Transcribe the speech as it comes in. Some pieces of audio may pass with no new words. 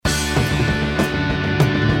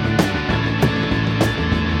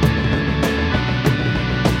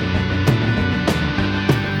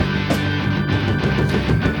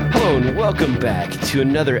Welcome back to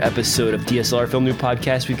another episode of DSLR Film New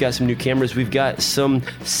Podcast. We've got some new cameras. We've got some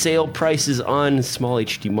sale prices on small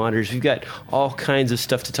HD monitors. We've got all kinds of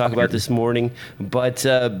stuff to talk about this morning. But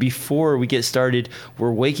before we get started,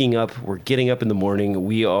 we're waking up. We're getting up in the morning.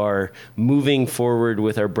 We are moving forward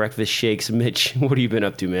with our breakfast shakes. Mitch, what have you been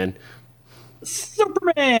up to, man?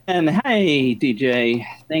 Superman! Hey, DJ.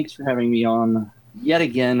 Thanks for having me on yet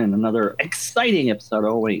again in another exciting episode.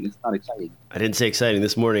 Oh, wait, it's not exciting. I didn't say exciting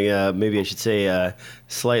this morning. Maybe I should say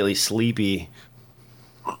slightly sleepy.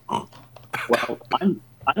 Well,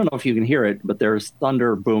 I don't know if you can hear it, but there's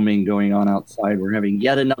thunder booming going on outside. We're having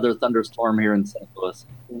yet another thunderstorm here in St. Louis. It's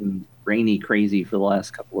been rainy crazy for the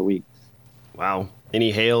last couple of weeks. Wow.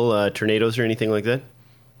 Any hail, tornadoes, or anything like that?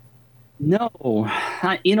 No.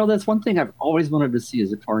 That's one thing I've always wanted to see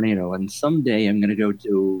is a tornado, and someday I'm going to go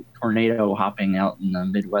to tornado hopping out in the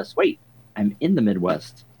Midwest. Wait, I'm in the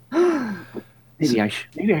Midwest. Maybe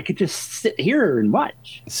I could just sit here and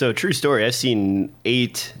watch. So, true story. I've seen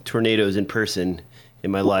 8 tornadoes in person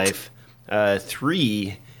in my life.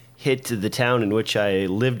 3 hit the town in which I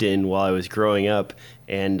lived in while I was growing up,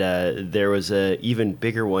 and there was a even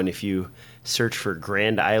bigger one if you search for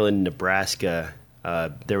Grand Island, Nebraska.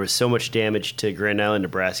 There was so much damage to Grand Island,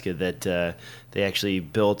 Nebraska that they actually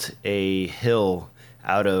built a hill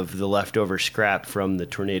out of the leftover scrap from the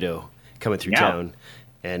tornado coming through town.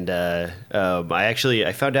 And I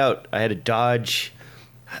found out I had a Dodge.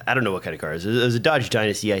 I don't know what kind of car it was. It was a Dodge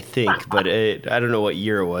Dynasty, I think, but I don't know what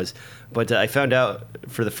year it was. But I found out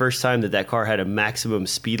for the first time that car had a maximum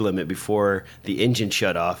speed limit before the engine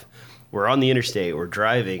shut off. We're on the interstate, we're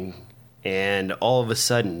driving, and all of a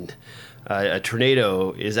sudden a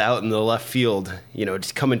tornado is out in the left field,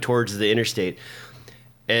 just coming towards the interstate.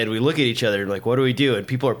 And we look at each other and like, what do we do? And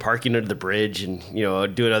people are parking under the bridge and,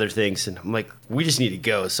 doing other things. And I'm like, we just need to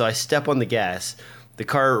go. So I step on the gas. The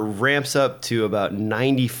car ramps up to about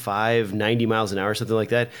 90 miles an hour, something like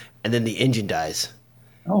that. And then the engine dies.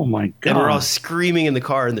 Oh, my God. And we're all screaming in the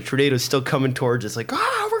car, and the tornado's still coming towards us like,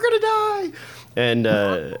 we're going to die. And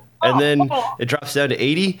then it drops down to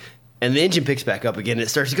 80, and the engine picks back up again, and it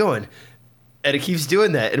starts going. And it keeps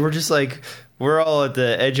doing that. And we're just like, we're all at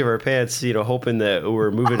the edge of our pants, hoping that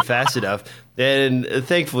we're moving fast enough. And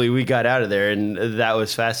thankfully, we got out of there, and that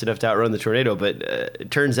was fast enough to outrun the tornado. But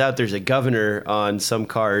it turns out there's a governor on some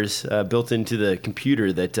cars built into the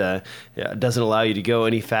computer that doesn't allow you to go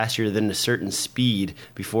any faster than a certain speed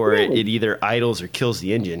before it either idles or kills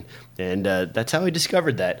the engine. And that's how I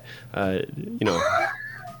discovered that. I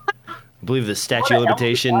believe the statute of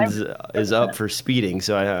limitations is up for speeding,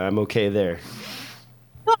 so I'm okay there.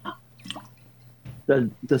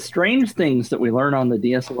 The strange things that we learn on the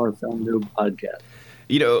DSLR Film Noob podcast.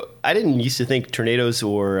 I didn't used to think tornadoes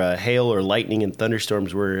or hail or lightning and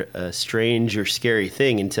thunderstorms were a strange or scary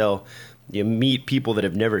thing until you meet people that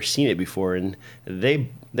have never seen it before, and they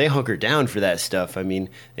hunker down for that stuff. I mean,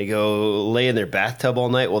 they go lay in their bathtub all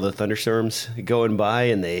night while the thunderstorm's going by,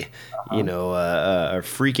 and they, are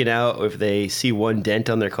freaking out if they see one dent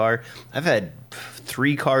on their car. I've had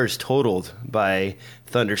 3 cars totaled by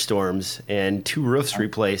thunderstorms and 2 roofs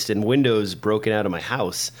replaced and windows broken out of my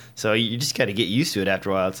house. So you just got to get used to it after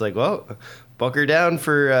a while. It's like, well, bunker down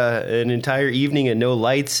for an entire evening and no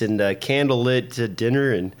lights and candlelit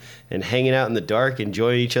dinner and hanging out in the dark,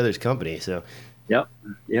 enjoying each other's company. So, yep.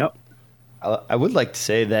 I would like to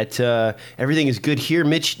say that everything is good here.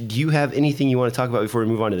 Mitch, do you have anything you want to talk about before we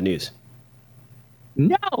move on to the news?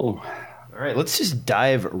 No. All right, let's just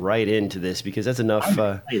dive right into this because that's enough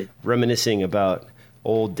reminiscing about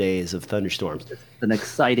old days of thunderstorms. It's an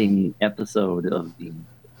exciting episode of the...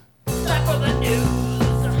 Time for the news!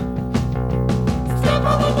 Time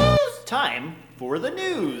for the news! Time for the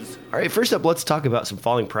news! All right, first up, let's talk about some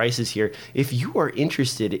falling prices here. If you are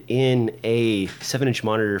interested in a 7-inch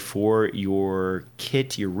monitor for your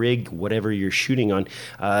kit, your rig, whatever you're shooting on,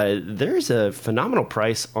 there's a phenomenal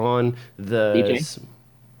price on the...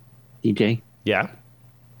 DJ? Yeah?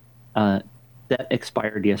 That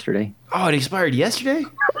expired yesterday. Oh, it expired yesterday?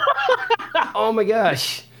 Oh, my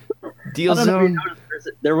gosh. Deal zone.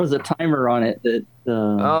 There was a timer on it that...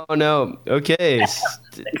 Oh, no. Okay.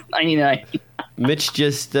 $6.99. Mitch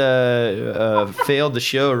just failed the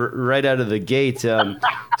show right out of the gate.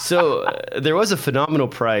 So there was a phenomenal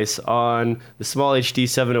price on the small HD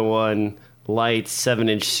 701 Lite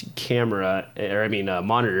 7-inch camera,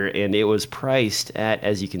 monitor, and it was priced at,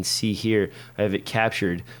 as you can see here, I have it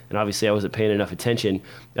captured, and obviously I wasn't paying enough attention,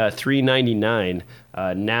 $399.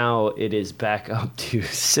 Now it is back up to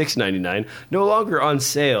 $699, no longer on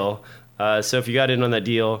sale. So if you got in on that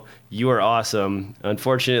deal, you are awesome.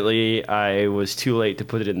 Unfortunately, I was too late to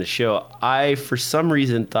put it in the show. I, for some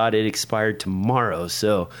reason, thought it expired tomorrow,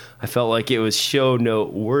 so I felt like it was show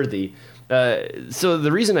note worthy. So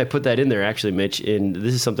the reason I put that in there, actually, Mitch, and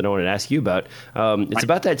this is something I wanted to ask you about, it's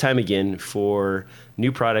about that time again for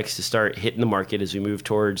new products to start hitting the market as we move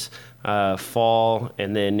towards fall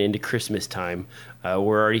and then into Christmas time.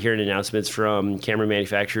 We're already hearing announcements from camera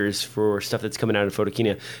manufacturers for stuff that's coming out of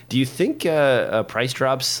Photokina. Do you think price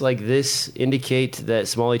drops like this indicate that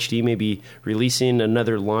Small HD may be releasing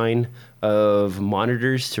another line of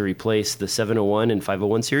monitors to replace the 701 and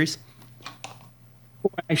 501 series?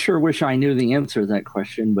 I sure wish I knew the answer to that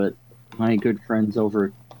question, but my good friends over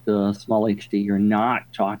at the Small HD are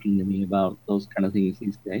not talking to me about those kind of things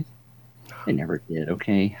these days. They never did,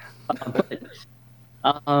 okay?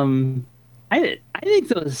 I think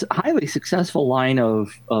those highly successful line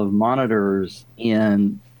of monitors,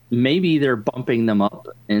 and maybe they're bumping them up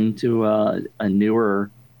into a newer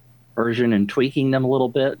version and tweaking them a little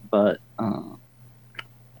bit, but I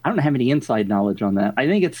don't have any inside knowledge on that. I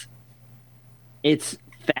think it's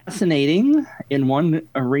fascinating in one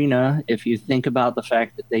arena if you think about the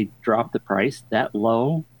fact that they dropped the price that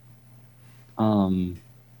low. I'm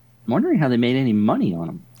wondering how they made any money on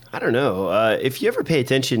them. I don't know. If you ever pay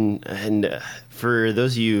attention, and for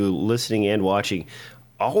those of you listening and watching,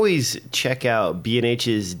 always check out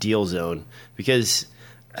B&H's Deal Zone, because,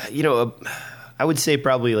 I would say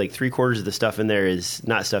probably like 3/4 of the stuff in there is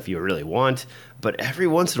not stuff you really want, but every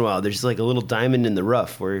once in a while there's like a little diamond in the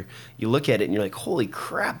rough where you look at it and you're like, holy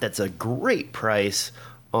crap, that's a great price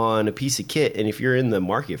on a piece of kit, and if you're in the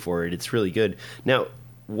market for it, it's really good. Now,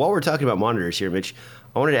 while we're talking about monitors here, Mitch,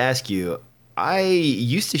 I wanted to ask you, I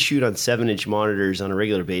used to shoot on 7-inch monitors on a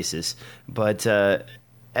regular basis, but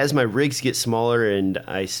as my rigs get smaller and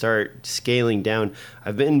I start scaling down,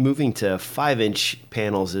 I've been moving to 5-inch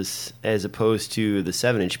panels as opposed to the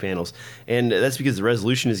 7-inch panels. And that's because the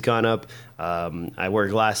resolution has gone up. I wear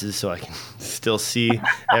glasses so I can still see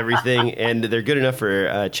everything. And they're good enough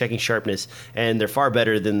for checking sharpness. And they're far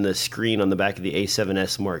better than the screen on the back of the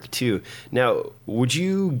A7S Mark II. Now, would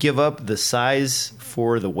you give up the size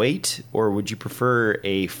for the weight, or would you prefer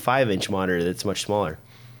a 5-inch monitor that's much smaller?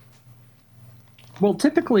 Well,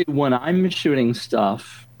 typically when I'm shooting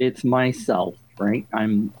stuff, it's myself, right?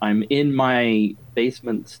 I'm in my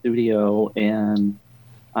basement studio and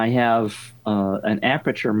I have an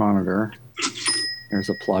aperture monitor. There's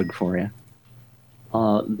a plug for you.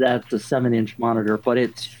 That's a 7-inch monitor, but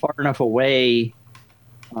it's far enough away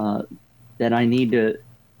that I need to.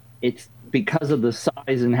 It's because of the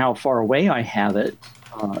size and how far away I have it.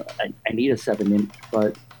 I need a 7-inch,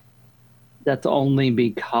 but that's only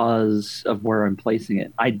because of where I'm placing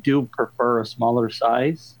it. I do prefer a smaller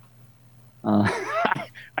size.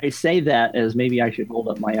 I say that as maybe I should hold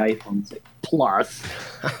up my iPhone and say plus.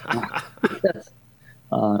 Because,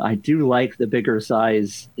 I do like the bigger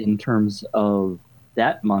size in terms of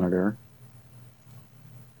that monitor.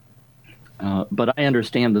 But I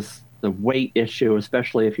understand the weight issue,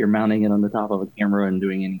 especially if you're mounting it on the top of a camera and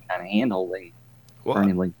doing any kind of hand holding. Well,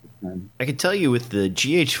 I can tell you with the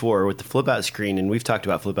GH4, with the flip-out screen, and we've talked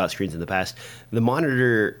about flip-out screens in the past, the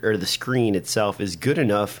monitor or the screen itself is good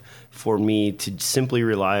enough for me to simply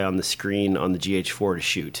rely on the screen on the GH4 to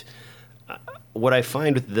shoot. What I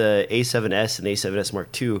find with the A7S and the A7S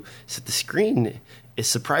Mark II is that the screen is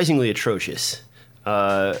surprisingly atrocious.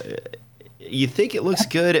 You think it looks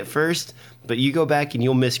good at first, but you go back and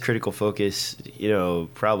you'll miss critical focus,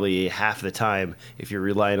 probably half the time if you're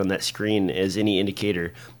relying on that screen as any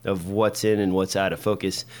indicator of what's in and what's out of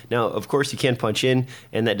focus. Now, of course, you can punch in,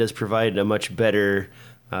 and that does provide a much better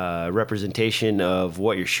representation of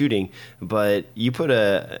what you're shooting, but you put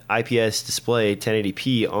a IPS display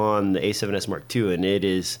 1080p on the A7S Mark II, and it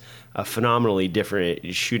is a phenomenally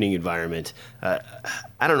different shooting environment. I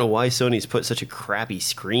don't know why Sony's put such a crappy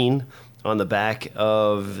screen on the back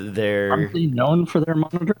of their... Aren't they known for their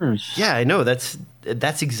monitors? Yeah, I know. That's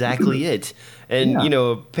exactly it. And,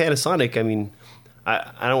 Panasonic, I mean,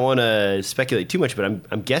 I don't want to speculate too much, but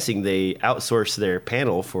I'm guessing they outsource their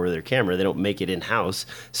panel for their camera. They don't make it in-house.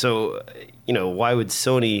 So, why would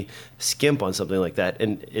Sony skimp on something like that?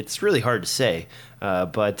 And it's really hard to say.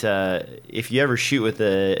 But if you ever shoot with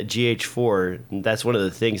a GH4, that's one of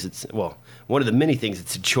the things one of the many things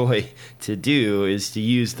it's a joy to do is to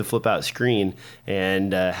use the flip-out screen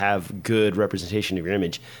and have good representation of your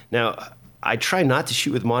image. Now, I try not to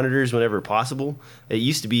shoot with monitors whenever possible. It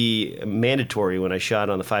used to be mandatory when I shot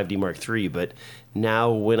on the 5D Mark III, but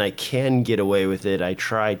now when I can get away with it, I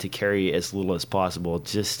try to carry as little as possible.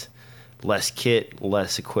 Just less kit,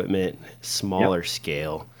 less equipment, smaller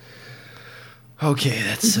scale. Okay,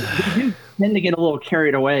 that's... We do tend to get a little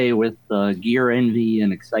carried away with gear envy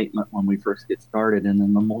and excitement when we first get started, and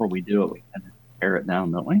then the more we do it, we kind of tear it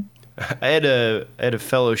down, don't we? I had a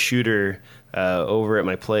fellow shooter over at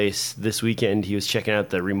my place this weekend. He was checking out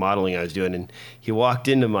the remodeling I was doing, and he walked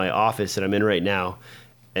into my office that I'm in right now,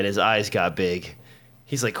 and his eyes got big.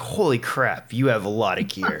 He's like, "Holy crap, you have a lot of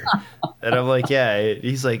gear." And I'm like, "Yeah."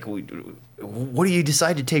 He's like, "What do you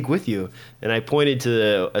decide to take with you?" And I pointed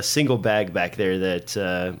to a single bag back there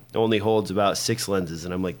that only holds about 6 lenses.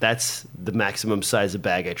 And I'm like, "That's the maximum size of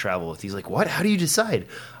bag I travel with." He's like, "What? How do you decide?"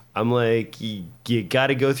 I'm like, you got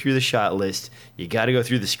to go through the shot list, you got to go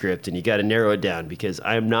through the script, and you got to narrow it down, because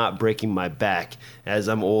I'm not breaking my back as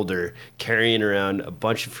I'm older, carrying around a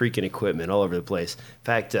bunch of freaking equipment all over the place. In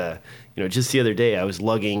fact, just the other day, I was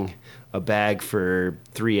lugging a bag for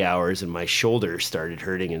 3 hours, and my shoulder started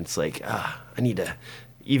hurting, and it's like, I need to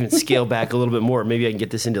even scale back a little bit more. Maybe I can get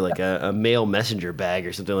this into like a mail messenger bag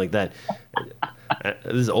or something like that.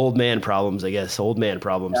 This is old man problems, I guess. Old man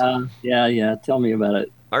problems. Yeah. Tell me about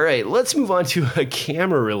it. All right, let's move on to a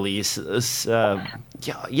camera release. A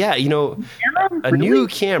new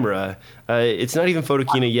camera. It's not even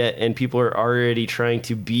Photokina yet, and people are already trying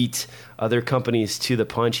to beat other companies to the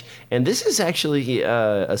punch. And this is actually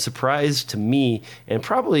a surprise to me, and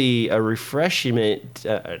probably a refreshing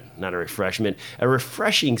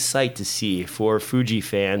sight to see for Fuji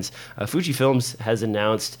fans. Fujifilms has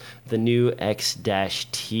announced the new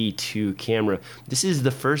X-T2 camera. This is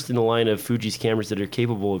the first in the line of Fuji's cameras that are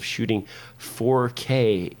capable of shooting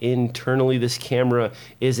 4K. Internally, this camera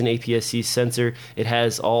is an APS-C sensor. It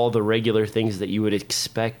has all the regular things that you would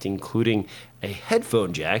expect, including a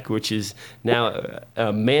headphone jack, which is now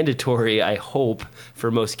mandatory, I hope,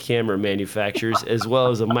 for most camera manufacturers, as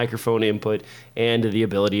well as a microphone input and the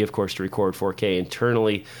ability, of course, to record 4K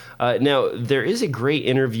internally. Now, there is a great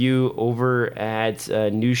interview over at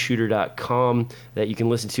newsshooter.com that you can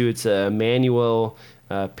listen to. It's Manuel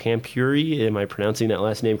Pampuri. Am I pronouncing that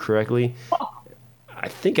last name correctly? I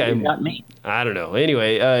think I don't know.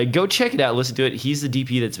 Anyway, go check it out. Listen to it. He's the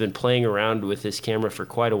DP that's been playing around with this camera for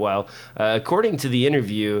quite a while. According to the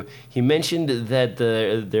interview, he mentioned that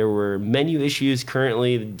there were menu issues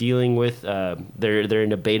currently dealing with. They're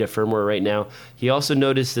in a beta firmware right now. He also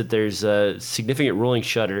noticed that there's a significant rolling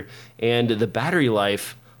shutter, and the battery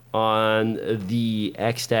life on the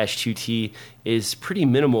X-2T is pretty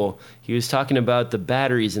minimal. He was talking about the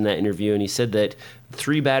batteries in that interview, and he said that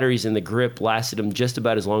 3 batteries in the grip lasted him just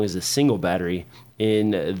about as long as a single battery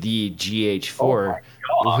in the GH4,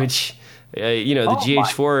 which the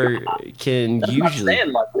GH4 can That's usually... not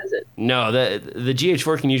saying much, is it? No, the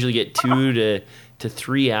GH4 can usually get 2 to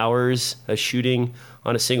 3 hours of shooting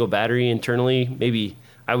on a single battery internally. Maybe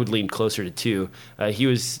I would lean closer to 2. He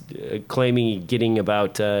was claiming getting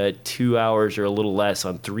about 2 hours or a little less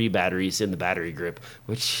on 3 batteries in the battery grip,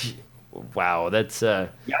 which, wow, that's...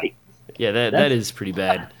 Yikes. Yeah, that is pretty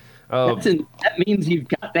bad. That means you've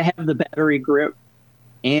got to have the battery grip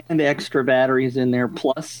and extra batteries in there,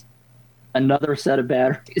 plus another set of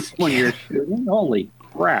batteries when you're shooting. Holy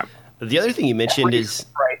crap! The other thing you mentioned is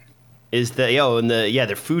that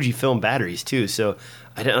they're Fujifilm batteries too. So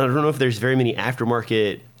I don't know if there's very many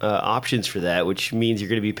aftermarket options for that, which means you're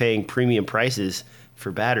going to be paying premium prices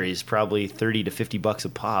for batteries, probably $30 to $50 a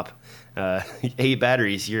pop. 8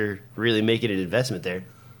 batteries, you're really making an investment there.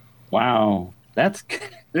 Wow, that's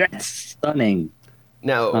stunning.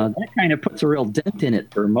 Now that kind of puts a real dent in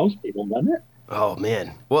it for most people, doesn't it? Oh,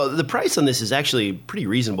 man. Well, the price on this is actually pretty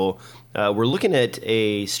reasonable. We're looking at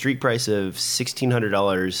a street price of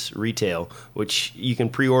 $1,600 retail, which you can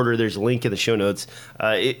pre-order. There's a link in the show notes.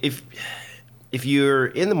 If you're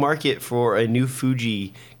in the market for a new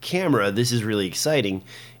Fuji camera, this is really exciting.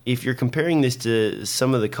 If you're comparing this to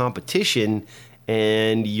some of the competition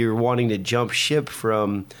and you're wanting to jump ship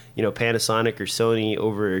from, Panasonic or Sony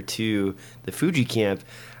over to the Fuji camp,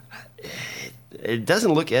 it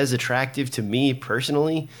doesn't look as attractive to me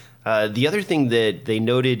personally. The other thing that they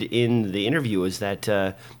noted in the interview was that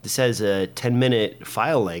this has a 10-minute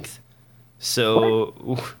file length.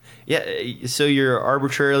 So, so you're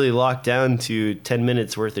arbitrarily locked down to 10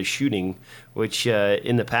 minutes worth of shooting, which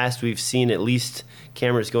in the past we've seen at least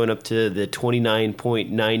cameras going up to the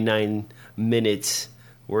 29.99 minutes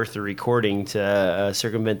worth of recording to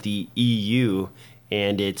circumvent the EU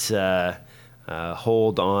and its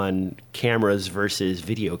hold on cameras versus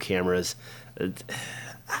video cameras.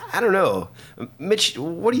 I don't know. Mitch,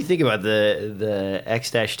 what do you think about the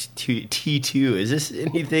X-T2? Is this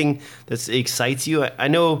anything that excites you? I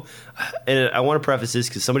know, and I want to preface this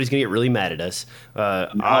because somebody's going to get really mad at us. No.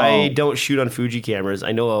 I don't shoot on Fuji cameras.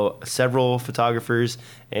 I know several photographers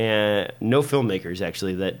and no filmmakers,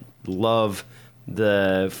 actually, that love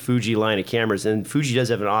the Fuji line of cameras. And Fuji does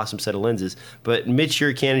have an awesome set of lenses. But Mitch,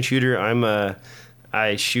 you're a Canon shooter.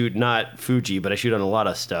 I shoot not Fuji, but I shoot on a lot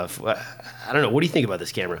of stuff. I don't know. What do you think about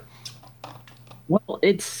this camera? Well,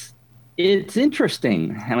 it's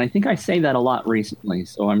interesting, and I think I say that a lot recently,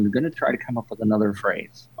 so I'm going to try to come up with another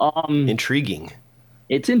phrase. Intriguing.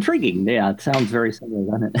 It's intriguing. Yeah, it sounds very similar,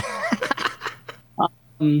 doesn't it?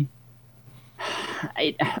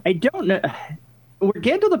 I don't know. We're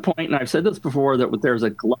getting to the point, and I've said this before, that there's a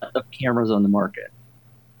glut of cameras on the market.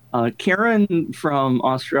 Karen from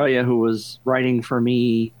Australia, who was writing for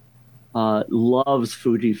me, loves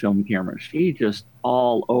Fujifilm cameras. She just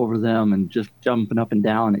all over them and just jumping up and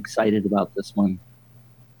down, excited about this one.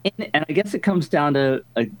 And I guess it comes down to,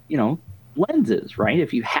 lenses, right?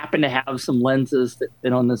 If you happen to have some lenses that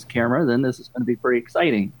fit on this camera, then this is going to be pretty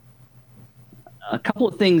exciting. A couple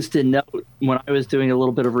of things to note when I was doing a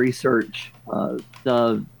little bit of research.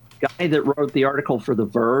 The guy that wrote the article for The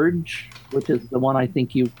Verge, which is the one I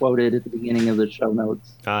think you quoted at the beginning of the show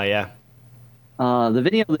notes. Yeah. The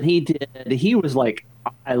video that he did, he was like,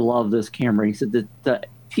 I love this camera. He said that the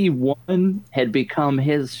T1 had become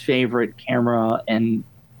his favorite camera and,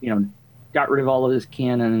 got rid of all of his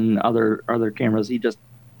Canon and other cameras. He just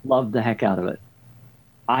loved the heck out of it.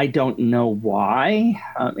 I don't know why.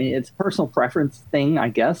 It's a personal preference thing, I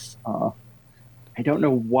guess. I don't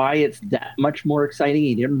know why it's that much more exciting.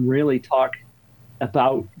 He didn't really talk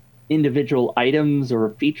about individual items or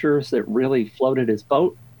features that really floated his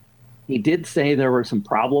boat. He did say there were some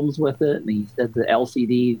problems with it, and he said the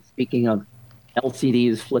LCD, speaking of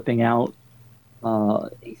LCDs flipping out,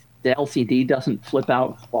 the LCD doesn't flip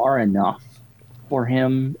out far enough for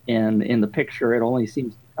him, and in the picture it only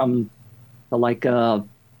seems to come to like a,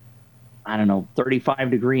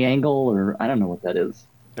 35-degree angle, or I don't know what that is.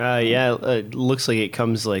 It looks like it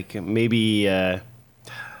comes like maybe,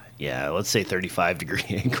 let's say 35-degree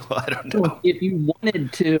angle. I don't know. If you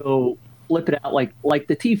wanted to flip it out like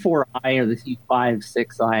the T4i or the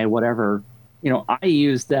T5-6i, whatever, I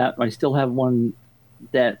use that. I still have one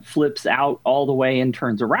that flips out all the way and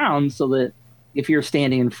turns around so that if you're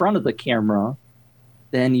standing in front of the camera,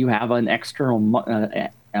 then you have an external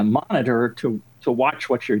a monitor to watch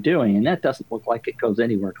what you're doing. And that doesn't look like it goes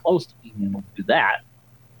anywhere close to being able to do that.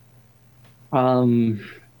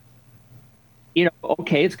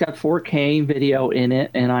 Okay, it's got 4K video in it,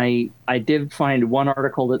 and I did find one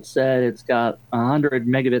article that said it's got 100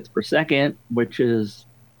 megabits per second, which is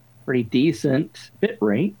pretty decent bit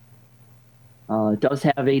rate. It does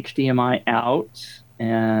have HDMI out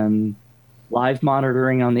and live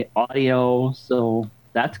monitoring on the audio, so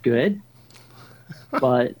that's good.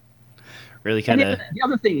 But really kind of... The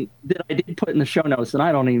other thing that I did put in the show notes, and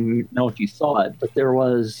I don't even know if you saw it, but there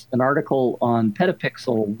was an article on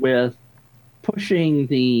Petapixel with pushing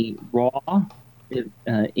the RAW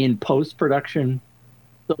in post-production.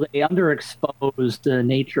 So they underexposed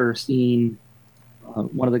nature scene,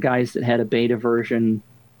 one of the guys that had a beta version,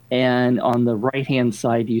 and on the right-hand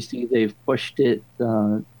side you see they've pushed it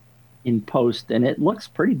in post, and it looks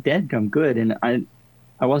pretty dadgum good. And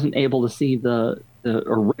I wasn't able to see the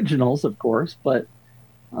originals, of course, but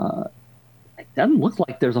it doesn't look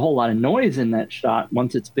like there's a whole lot of noise in that shot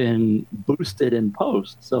once it's been boosted in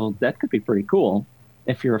post. So that could be pretty cool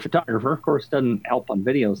if you're a photographer. Of course, it doesn't help on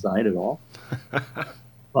video side at all.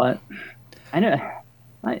 But I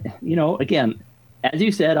know, again, as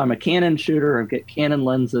you said, I'm a Canon shooter. I've got Canon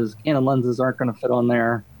lenses. Canon lenses aren't going to fit on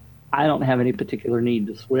there. I don't have any particular need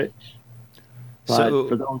to switch. But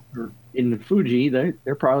for those who are in Fuji,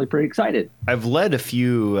 they're probably pretty excited. I've led a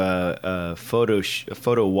few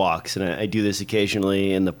photo walks, and I do this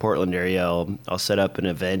occasionally in the Portland area. I'll set up an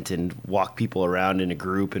event and walk people around in a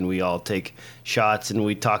group, and we all take shots, and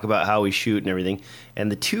we talk about how we shoot and everything.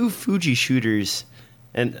 And the two Fuji shooters,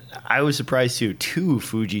 and I was surprised too, two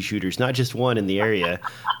Fuji shooters, not just one in the area,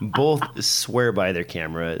 both swear by their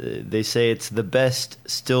camera. They say it's the best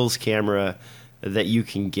stills camera that you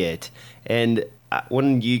can get. And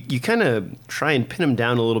when you kind of try and pin them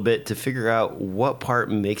down a little bit to figure out what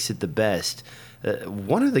part makes it the best,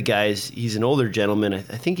 one of the guys, he's an older gentleman. I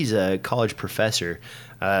think he's a college professor,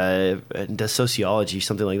 does sociology,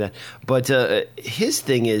 something like that. But his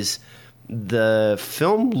thing is they have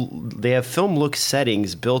film look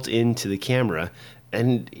settings built into the camera.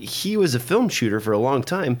 and he was a film shooter for a long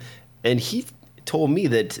time, and he told me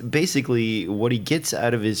that basically what he gets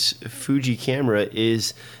out of his Fuji camera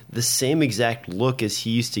is the same exact look as he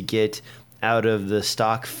used to get out of the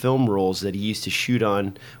stock film rolls that he used to shoot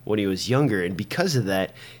on when he was younger. And because of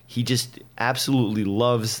that, he just absolutely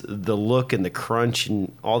loves the look and the crunch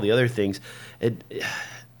and all the other things.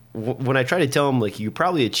 When I try to tell him, like, you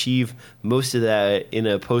probably achieve most of that in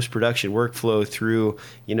a post-production workflow through,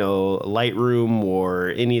 Lightroom or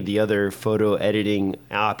any of the other photo editing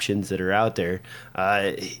options that are out there,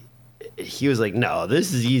 he was like, no,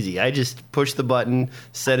 this is easy. I just push the button,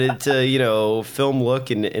 set it to, film look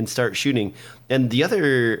and start shooting. And the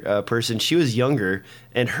other person, she was younger,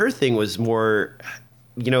 and her thing was more,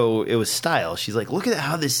 it was style. She's like, look at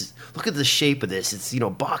the shape of this. It's,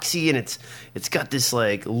 boxy, and it's got this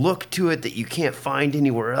like look to it that you can't find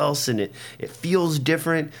anywhere else. And it feels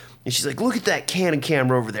different. And she's like, look at that Canon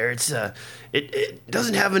camera over there. It's, it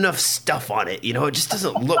doesn't have enough stuff on it. It just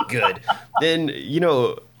doesn't look good. Then,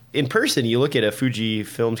 in person, you look at a Fuji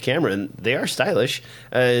Films camera, and they are stylish.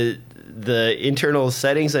 The internal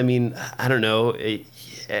settings, I mean, I don't know.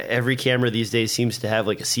 Every camera these days seems to have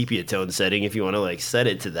like a sepia tone setting if you want to like set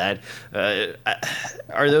it to that.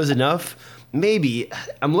 Are those enough? Maybe.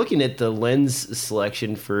 I'm looking at the lens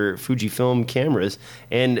selection for Fujifilm cameras,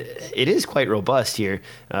 and it is quite robust here.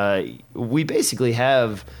 We basically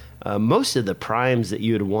have most of the primes that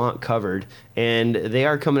you would want covered, and they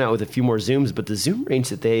are coming out with a few more zooms, but the zoom range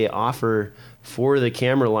that they offer for the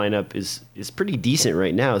camera lineup is pretty decent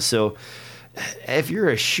right now. So if you're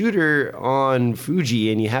a shooter on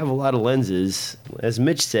Fuji and you have a lot of lenses, as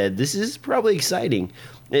Mitch said, this is probably exciting.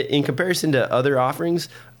 In comparison to other offerings,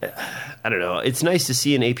 I don't know. It's nice to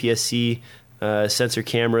see an APS-C sensor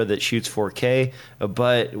camera that shoots 4K,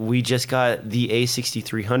 but we just got the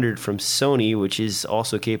A6300 from Sony, which is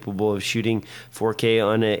also capable of shooting 4K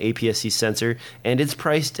on an APS-C sensor, and it's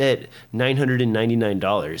priced at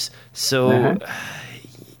 $999. So,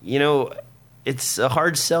 it's a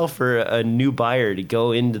hard sell for a new buyer to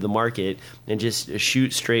go into the market and just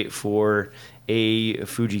shoot straight for a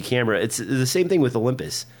Fuji camera. It's the same thing with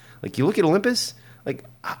Olympus. Like, you look at Olympus, like,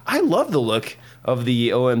 I love the look of the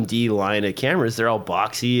OMD line of cameras. They're all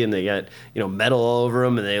boxy and they got, metal all over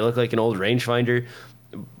them and they look like an old rangefinder.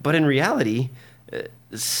 But in reality,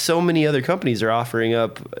 so many other companies are offering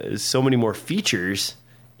up so many more features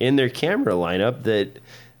in their camera lineup that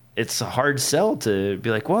it's a hard sell to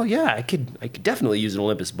be like, well, yeah, I could definitely use an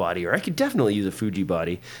Olympus body, or I could definitely use a Fuji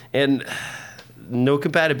body. And no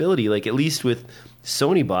compatibility, like at least with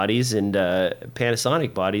Sony bodies and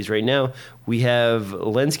Panasonic bodies right now, we have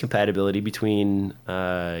lens compatibility between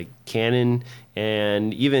Canon,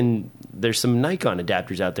 and even there's some Nikon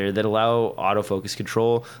adapters out there that allow autofocus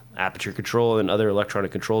control, aperture control, and other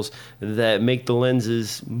electronic controls that make the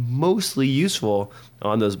lenses mostly useful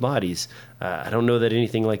on those bodies. I don't know that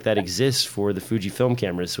anything like that exists for the Fujifilm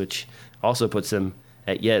cameras, which also puts them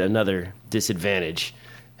at yet another disadvantage.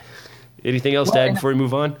 Anything else to add before we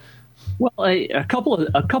move on? Well, a couple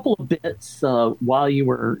of bits while you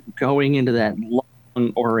were going into that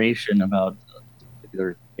long oration about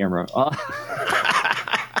the camera.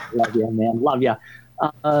 Love you, man. Love you.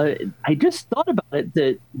 I just thought about it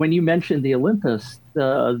that when you mentioned the Olympus,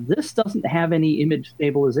 this doesn't have any image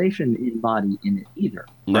stabilization in body in it either.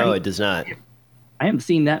 No, right? It does not. I haven't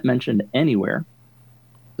seen that mentioned anywhere.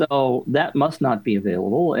 So that must not be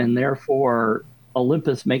available, and therefore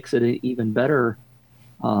Olympus makes it an even better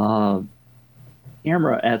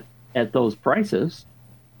camera at those prices.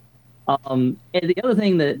 And the other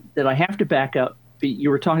thing that I have to back up, you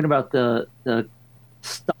were talking about the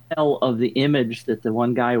style of the image that the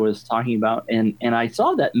one guy was talking about, and I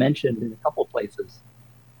saw that mentioned in a couple places,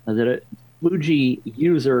 that Fuji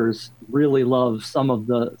users really love some of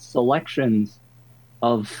the selections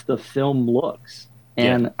of the film looks.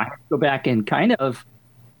 And I have to go back and kind of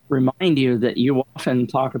remind you that you often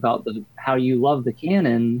talk about how you love the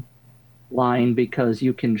Canon line because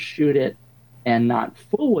you can shoot it and not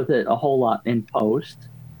fool with it a whole lot in post.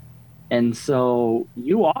 And so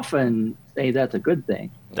you often say that's a good thing.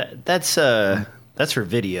 That's for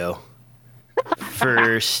video.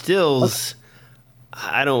 For stills,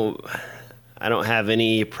 I don't have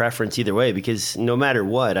any preference either way, because no matter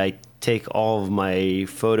what, I take all of my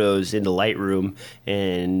photos into Lightroom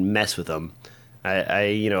and mess with them.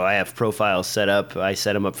 I have profiles set up. I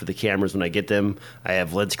set them up for the cameras when I get them. I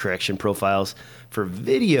have lens correction profiles. For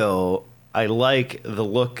video, I like the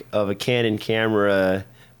look of a Canon camera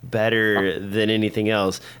better than anything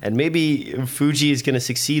else. And maybe Fuji is going to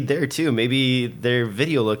succeed there too. Maybe their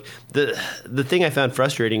video look. The thing I found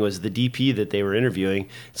frustrating was the DP that they were interviewing.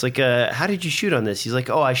 It's like, how did you shoot on this? He's like,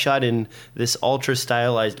 oh, I shot in this ultra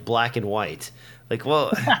stylized black and white. Like,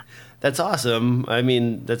 well, that's awesome. I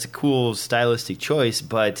mean, that's a cool stylistic choice,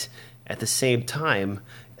 but at the same time,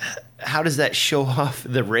 how does that show off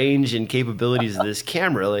the range and capabilities of this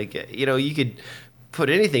camera? Like, you know, you could put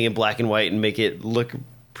anything in black and white and make it look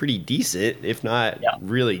pretty decent, if not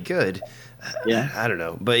really good. Yeah. I don't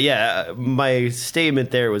know. But yeah, my statement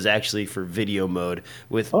there was actually for video mode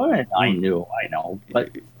with I know. But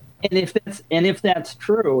if that's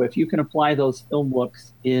true, if you can apply those film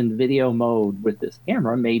looks in video mode with this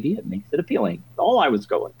camera, maybe it makes it appealing. That's all I was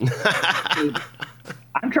going.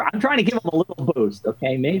 I'm trying to give them a little boost,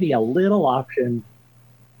 okay? Maybe a little option.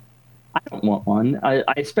 I don't want one. I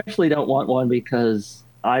especially don't want one because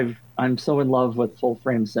I'm so in love with full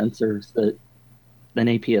frame sensors that an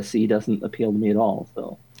APS-C doesn't appeal to me at all. So,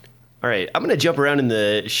 all right, I'm going to jump around in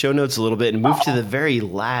the show notes a little bit and move to the very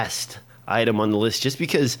last item on the list, just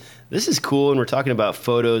because this is cool and we're talking about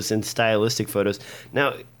photos and stylistic photos.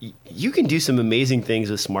 Now, you can do some amazing things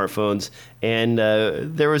with smartphones, and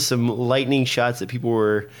there was some lightning shots that people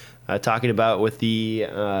were talking about with the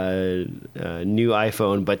new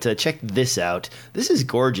iPhone, but check this out. This is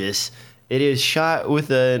gorgeous. It is shot with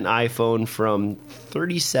an iPhone from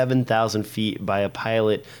 37,000 feet by a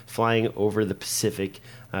pilot flying over the Pacific.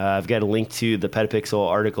 I've got a link to the Petapixel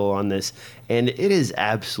article on this, and it is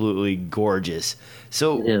absolutely gorgeous.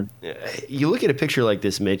 So you look at a picture like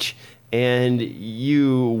this, Mitch, and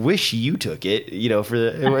you wish you took it. You know,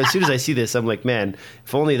 as soon as I see this, I'm like, man,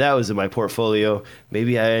 if only that was in my portfolio,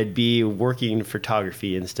 maybe I'd be working in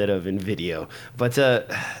photography instead of in video. But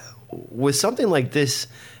with something like this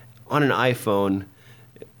on an iPhone,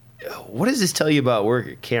 what does this tell you about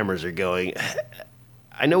where cameras are going?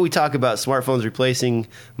 I know we talk about smartphones replacing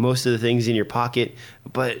most of the things in your pocket,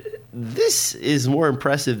 but this is more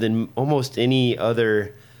impressive than almost any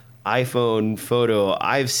other iPhone photo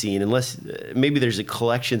I've seen, unless maybe there's a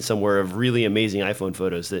collection somewhere of really amazing iPhone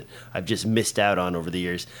photos that I've just missed out on over the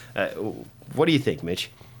years. What do you think,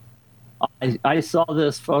 Mitch? I saw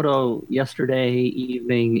this photo yesterday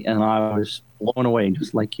evening, and I was blown away,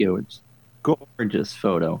 just like you. It's a gorgeous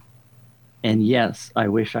photo. And yes, I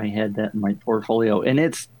wish I had that in my portfolio. And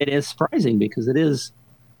it is surprising because it is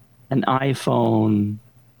an iPhone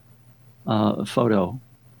photo.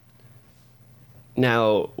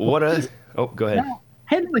 Now, go ahead. I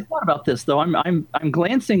hadn't really thought about this though. I'm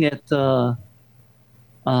glancing at the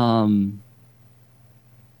article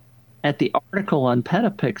on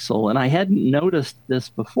Petapixel, and I hadn't noticed this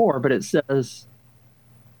before, but it says,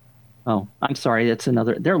 oh, I'm sorry,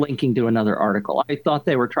 they're linking to another article. I thought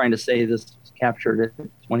they were trying to say this was captured at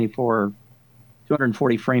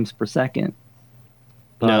 240 frames per second.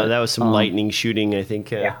 But, no, that was some lightning shooting, I think.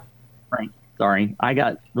 Yeah, right. Sorry. I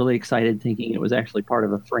got really excited thinking it was actually part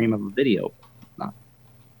of a frame of a video. Oh,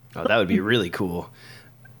 that would be really cool.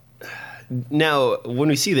 Now, when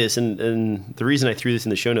we see this, and the reason I threw this in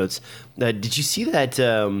the show notes, did you see that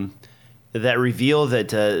that reveal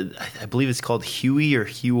that I believe it's called Huey or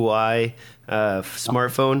Huey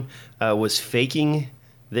smartphone was faking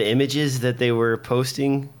the images that they were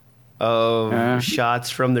posting of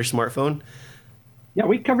shots from their smartphone? Yeah,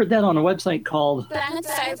 we covered that on a website called...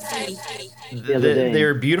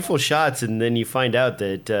 They're beautiful shots, and then you find out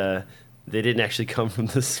that they didn't actually come from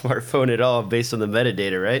the smartphone at all based on the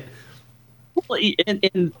metadata, right? Well,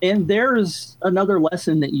 and there's another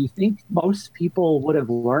lesson that you think most people would have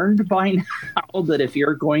learned by now, that if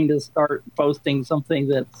you're going to start posting something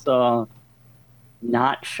that's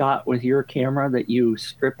not shot with your camera, that you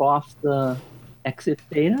strip off the exif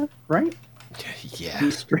data, right? Yeah.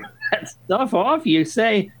 You strip that stuff off. You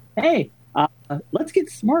say, hey, let's get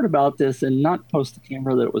smart about this and not post the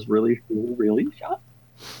camera that was really shot.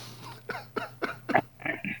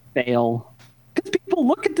 Fail. Because people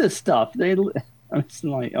look at this stuff. It's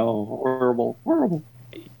like, oh, horrible.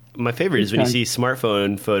 My favorite is when you see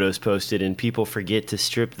smartphone photos posted and people forget to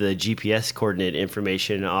strip the GPS coordinate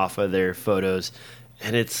information off of their photos.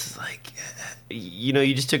 And it's like, you know,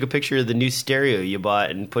 you just took a picture of the new stereo you bought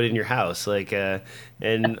and put it in your house. Like,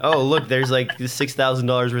 and oh, look, there's like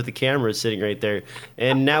 $6,000 worth of cameras sitting right there.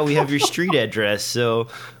 And now we have your street address. So,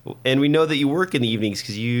 and we know that you work in the evenings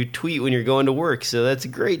because you tweet when you're going to work. So that's a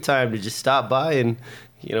great time to just stop by and,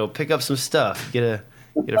 you know, pick up some stuff, get a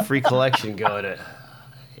free collection going.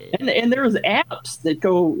 And there's apps that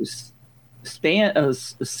go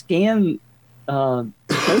scan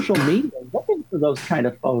social media looking for those kind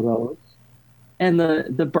of photos. And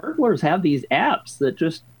the burglars have these apps that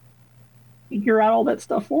just figure out all that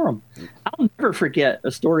stuff for them. I'll never forget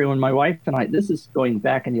a story when my wife and I, this is going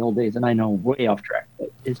back in the old days, and I know way off track,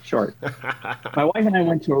 but it's short. My wife and I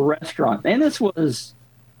went to a restaurant, and this was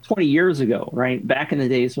 20 years ago, right? Back in the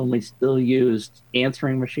days when we still used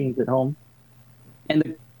answering machines at home. And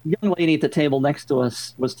the young lady at the table next to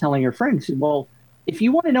us was telling her friend, she said, well, if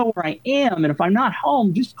you want to know where I am, and if I'm not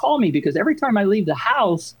home, just call me, because every time I leave the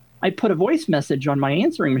house, I put a voice message on my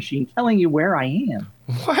answering machine telling you where I am.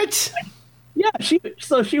 What? Yeah, she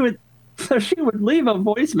would leave a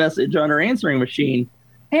voice message on her answering machine.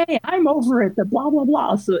 Hey, I'm over at the blah blah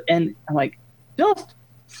blah. So, and I'm like, just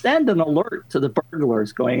send an alert to the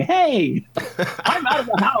burglars, going, "Hey, I'm out of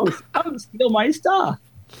the house. Come steal my stuff."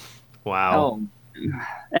 Wow.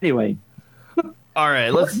 Anyway. All right,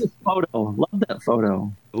 love that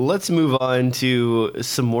photo. Let's move on to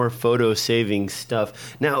some more photo saving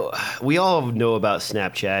stuff. Now, we all know about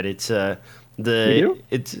Snapchat.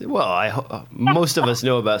 Most of us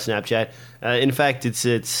know about Snapchat. In fact,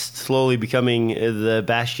 it's slowly becoming the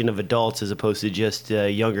bastion of adults as opposed to just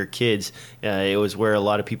younger kids. It was where a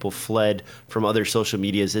lot of people fled from other social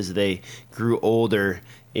medias as they grew older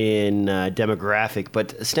in demographic. But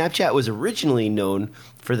Snapchat was originally known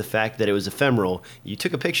for the fact that it was ephemeral. You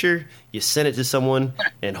took a picture, you sent it to someone,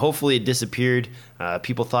 and hopefully it disappeared.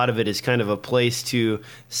 People thought of it as kind of a place to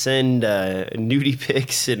send nudie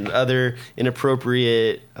pics and other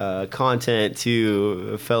inappropriate content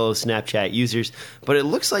to fellow Snapchat users. But it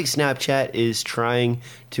looks like Snapchat is trying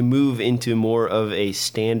to move into more of a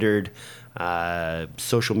standard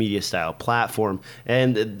social media style platform,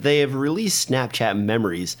 and they have released Snapchat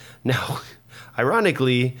Memories. Now,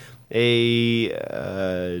 ironically, a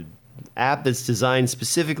app that's designed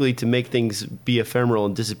specifically to make things be ephemeral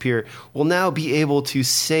and disappear will now be able to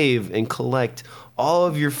save and collect all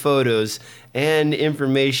of your photos and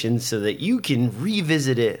information so that you can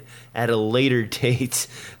revisit it at a later date.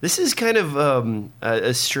 This is kind of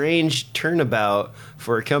a strange turnabout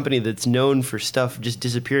for a company that's known for stuff just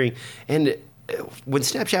disappearing. And when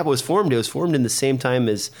Snapchat was formed, it was formed in the same time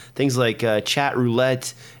as things like Chat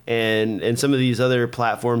Roulette and some of these other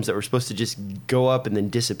platforms that were supposed to just go up and then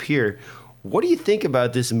disappear. What do you think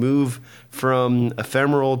about this move from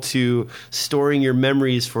ephemeral to storing your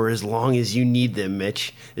memories for as long as you need them,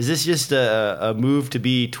 Mitch? Is this just a move to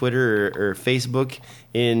be Twitter or Facebook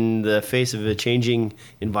in the face of a changing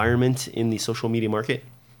environment in the social media market?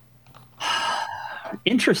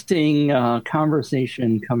 Interesting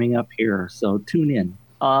conversation coming up here, so tune in.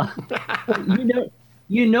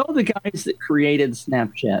 You know the guys that created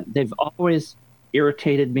Snapchat. They've always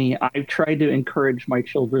irritated me. I've tried to encourage my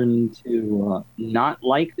children to not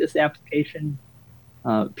like this application,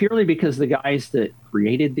 purely because the guys that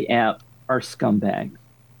created the app are scumbags.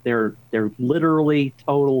 They're literally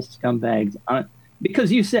total scumbags.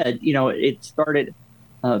 Because you said, it started,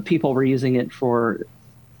 people were using it for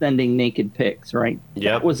sending naked pics, right? Yep.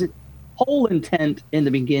 That was its whole intent in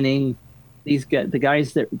the beginning. The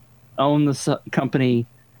guys that own the company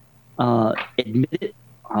admit it.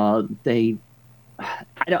 I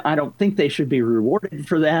don't think they should be rewarded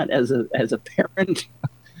for that as a parent.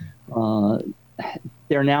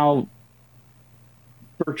 They're now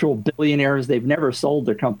virtual billionaires. They've never sold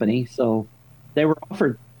their company, so they were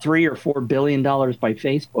offered $3 or $4 billion by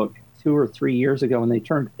Facebook 2 or 3 years ago, and they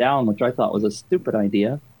turned it down, which I thought was a stupid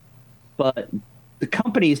idea. But the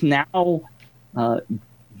company's now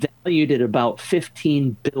valued at about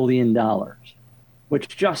 $15 billion,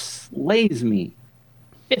 which just slays me.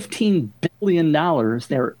 $15 billion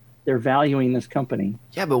they're valuing this company.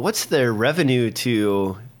 Yeah, but what's their revenue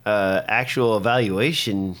to actual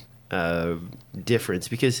evaluation difference?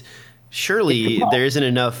 Because surely there isn't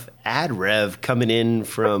enough ad rev coming in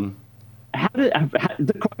from...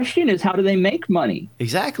 the question is, how do they make money?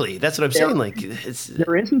 Exactly. That's what I'm saying.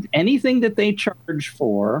 There isn't anything that they charge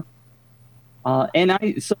for.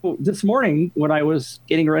 So this morning when I was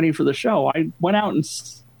getting ready for the show, I went out and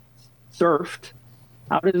surfed.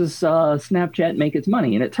 How does Snapchat make its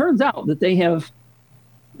money? And it turns out that they have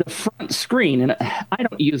the front screen. And I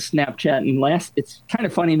don't use Snapchat. And it's kind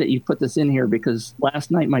of funny that you put this in here, because last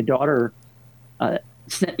night my daughter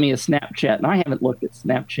sent me a Snapchat, and I haven't looked at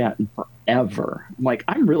Snapchat in forever. I'm like,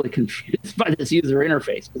 I'm really confused by this user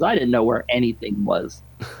interface, because I didn't know where anything was.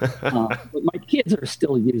 But my kids are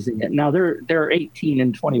still using it. Now they're 18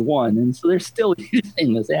 and 21, and so they're still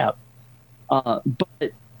using this app.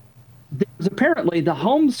 But there's apparently the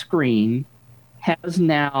home screen has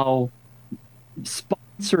now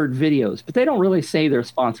sponsored videos, but they don't really say they're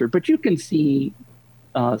sponsored. But you can see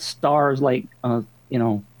stars like, one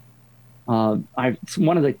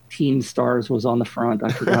of the teen stars was on the front.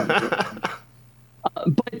 I forgot.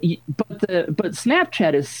 But but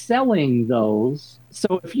Snapchat is selling those.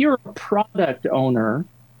 So if you're a product owner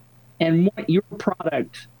and want your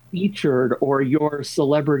product featured or your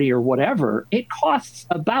celebrity or whatever, it costs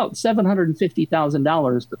about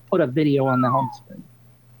 $750,000 to put a video on the home screen,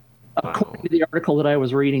 according to the article that I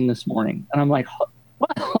was reading this morning. And I'm like,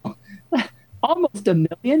 wow, almost $1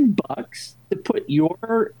 million to put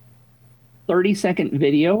your 30-second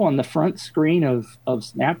video on the front screen of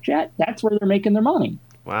Snapchat. That's where they're making their money.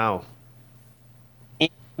 Wow. And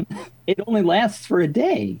it only lasts for a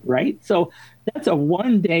day, right? So that's a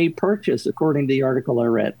one-day purchase, according to the article I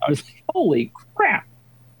read. I was like, holy crap.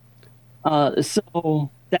 So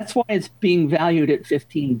that's why it's being valued at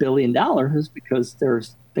 $15 billion, because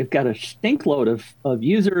they've got a stinkload of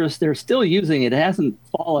users. They're still using it. It hasn't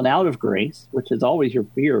fallen out of grace, which is always your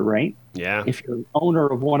fear, right? Yeah. If you're owner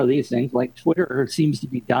of one of these things, like Twitter seems to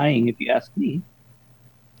be dying, if you ask me.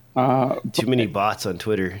 Too many bots on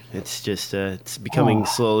Twitter. It's just it's becoming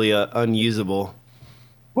slowly unusable.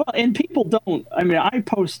 Well, and people don't. I mean, I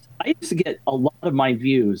used to get a lot of my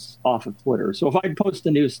views off of Twitter. So if I'd post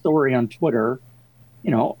a new story on Twitter,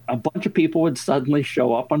 a bunch of people would suddenly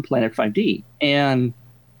show up on Planet 5D. And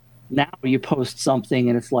now you post something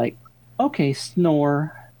and it's like, okay,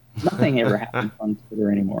 snore. Nothing ever happens on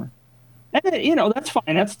Twitter anymore. And, that's fine.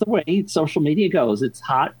 That's the way social media goes. It's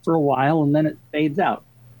hot for a while and then it fades out.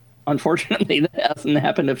 Unfortunately, that hasn't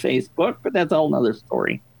happened to Facebook, but that's a whole nother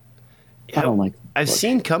story. I don't like Facebook. I've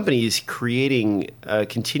seen companies creating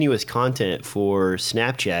continuous content for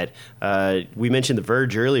Snapchat. We mentioned The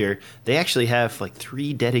Verge earlier. They actually have like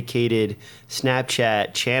 3 dedicated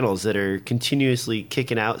Snapchat channels that are continuously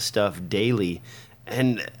kicking out stuff daily.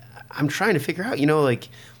 And I'm trying to figure out, like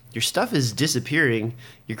your stuff is disappearing.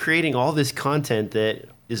 You're creating all this content that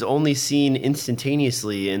is only seen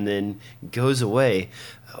instantaneously and then goes away.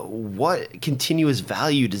 What continuous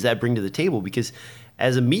value does that bring to the table? Because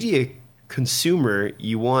as a media consumer,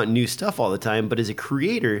 you want new stuff all the time, but as a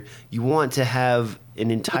creator, you want to have an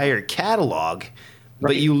entire catalog,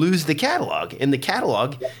 but you lose the catalog. And the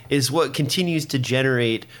catalog is what continues to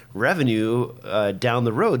generate revenue down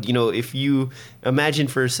the road. If you imagine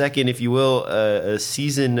for a second, if you will, a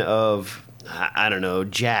season of, I don't know,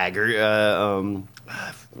 Jag or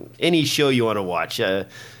any show you want to watch.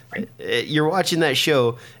 You're watching that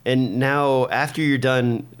show, and now after you're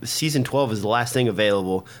done, season 12 is the last thing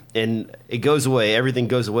available, and it goes away. Everything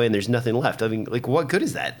goes away, and there's nothing left. I mean, like, what good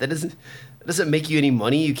is that? That doesn't make you any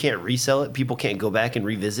money. You can't resell it. People can't go back and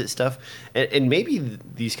revisit stuff. And maybe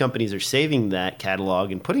these companies are saving that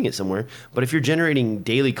catalog and putting it somewhere. But if you're generating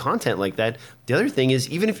daily content like that, the other thing is,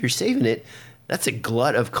 even if you're saving it, that's a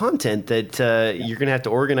glut of content that you're going to have to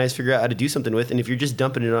organize, figure out how to do something with. And if you're just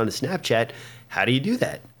dumping it onto Snapchat, how do you do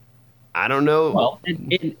that? I don't know. Well,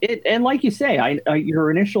 and like you say,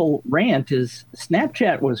 your initial rant is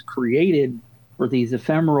Snapchat was created for these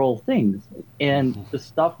ephemeral things, and the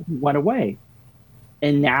stuff went away.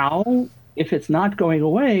 And now, if it's not going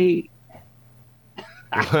away,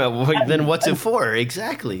 then what's it for?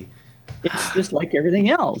 Exactly. It's just like everything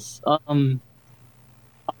else. Other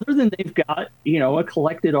than they've got, a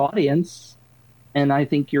collected audience, and I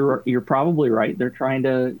think you're probably right. They're trying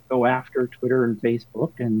to go after Twitter and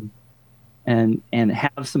Facebook and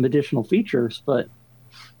have some additional features, but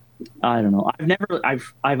I don't know.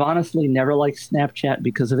 I've honestly never liked Snapchat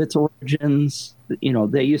because of its origins.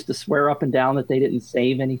 They used to swear up and down that they didn't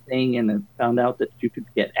save anything, and then found out that you could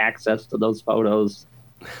get access to those photos.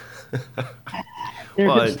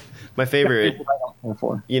 My favorite,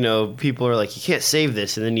 people are like, you can't save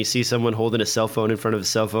this, and then you see someone holding a cell phone in front of a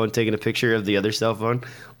cell phone, taking a picture of the other cell phone.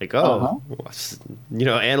 Like,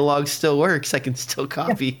 analog still works. I can still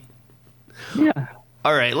copy. Yeah.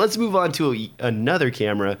 All right, let's move on to another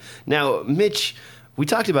camera. Now, Mitch, we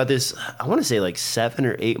talked about this, I want to say like 7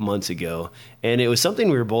 or 8 months ago, and it was something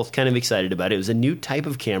we were both kind of excited about. It was a new type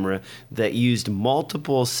of camera that used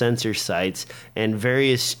multiple sensor sites and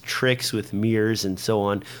various tricks with mirrors and so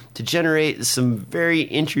on to generate some very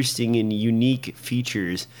interesting and unique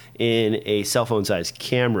features in a cell phone sized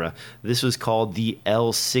camera. This was called the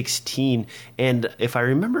L16, and if I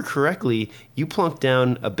remember correctly, you plunked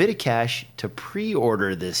down a bit of cash to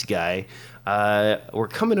pre-order this guy. We're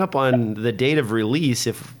coming up on the date of release,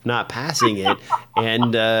 if not passing it.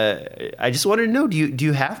 And I just wanted to know, do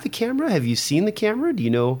you have the camera? Have you seen the camera? Do you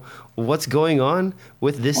know what's going on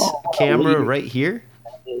with this camera right here?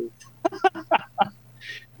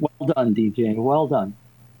 Well done, DJ. Well done.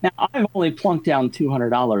 Now, I've only plunked down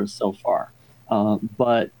 $200 so far.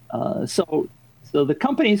 But so the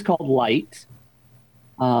company is called Light.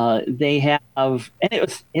 They have,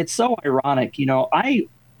 and it's so ironic.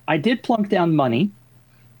 I did plunk down money,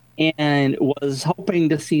 and was hoping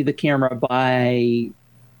to see the camera by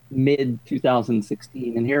mid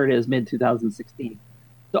 2016. And here it is, mid 2016.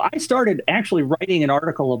 So I started actually writing an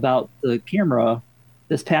article about the camera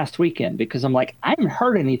this past weekend because I'm like, I haven't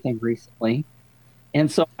heard anything recently.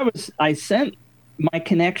 And so I sent my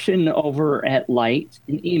connection over at Light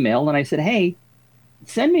an email, and I said, hey,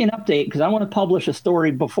 send me an update because I want to publish a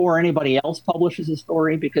story before anybody else publishes a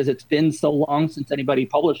story because it's been so long since anybody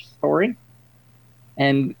published a story.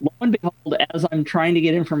 And lo and behold, as I'm trying to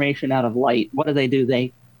get information out of Light, what do?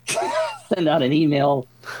 They send out an email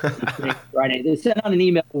Friday. They sent out an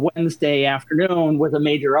email Wednesday afternoon with a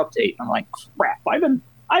major update. I'm like, crap,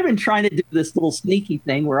 I've been trying to do this little sneaky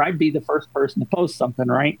thing where I'd be the first person to post something,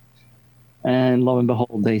 right? And lo and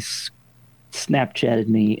behold, they Snapchatted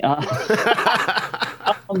me. I'm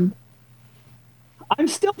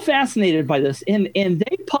still fascinated by this, and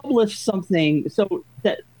they published something. So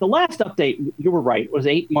that the last update, you were right, was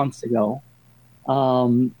 8 months ago.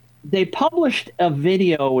 They published a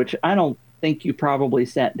video, which I don't think you probably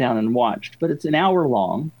sat down and watched, but it's an hour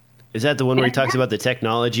long. Is that the one where he talks about the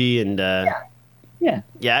technology and? Yeah.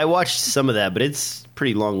 Yeah, I watched some of that, but it's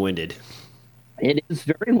pretty long-winded. It is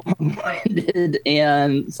very long-winded,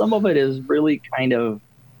 and some of it is really kind of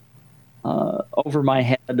over my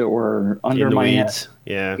head or under my weeds.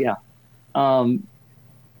 head. Yeah.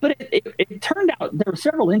 But it turned out there were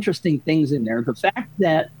several interesting things in there. The fact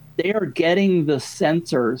that they are getting the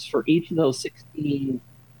sensors for each of those 16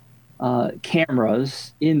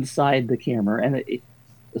 cameras inside the camera and the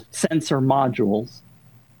sensor modules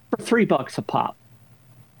for $3 a pop.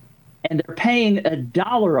 And they're paying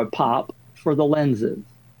 $1 a pop for the lenses.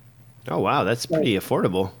 Oh, wow. That's pretty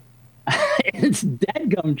affordable. It's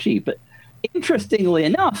dadgum cheap. But interestingly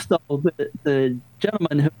enough, though, the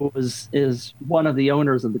gentleman who is one of the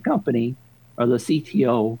owners of the company, or the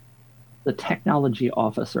CTO, the technology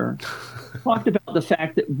officer, talked about the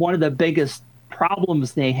fact that one of the biggest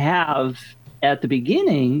problems they have at the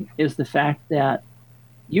beginning is the fact that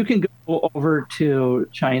you can go over to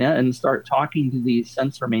China and start talking to these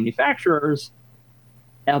sensor manufacturers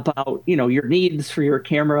about, your needs for your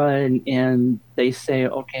camera, and they say,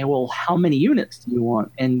 okay, well, how many units do you want?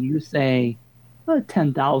 And you say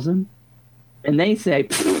 10,000, and they say,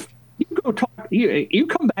 you go talk. You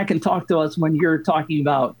come back and talk to us when you're talking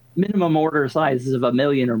about minimum order sizes of 1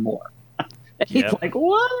 million or more. And he's like,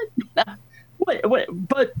 what? But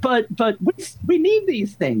we need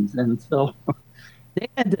these things, and so they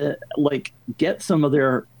had to get some of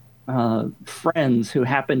their friends who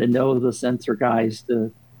happen to know the sensor guys to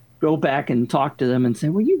go back and talk to them and say,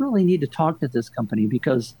 well, you really need to talk to this company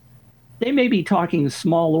because they may be talking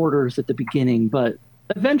small orders at the beginning, but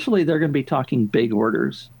eventually they're going to be talking big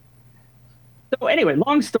orders. So anyway,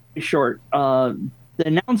 long story short, the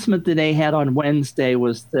announcement that they had on Wednesday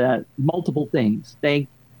was that multiple things. They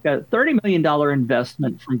got a $30 million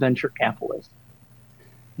investment from venture capitalists.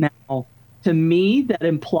 Now, to me, that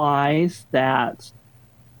implies that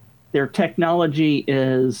their technology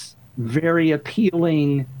is very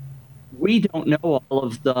appealing. We don't know all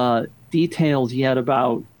of the details yet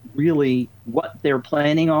about really what they're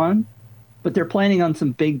planning on, but they're planning on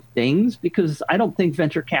some big things because I don't think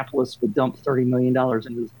venture capitalists would dump $30 million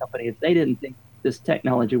into this company if they didn't think this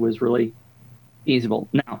technology was really feasible.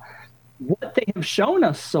 Now, what they have shown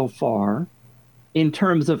us so far in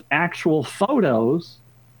terms of actual photos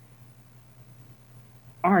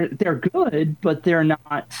they're good, but they're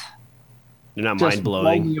not mind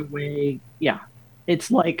blowing. Away. Yeah.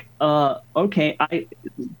 It's like, okay,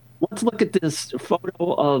 let's look at this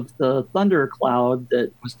photo of the thundercloud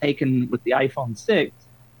that was taken with the iPhone 6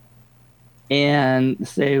 and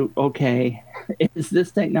say, okay, is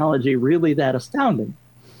this technology really that astounding?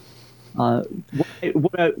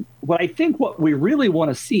 What I think what we really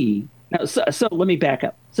want to see now. So let me back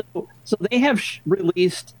up. So they have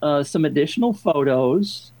released some additional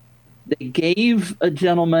photos. They gave a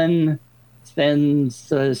gentleman, Sven,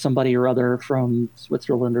 somebody or other from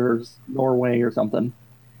Switzerland or Norway or something,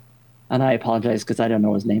 and I apologize because I don't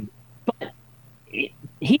know his name, but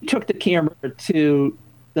he took the camera to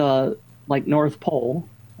the North Pole.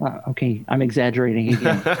 Okay, I'm exaggerating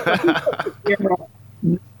again. He took the camera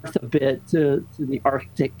north a bit to the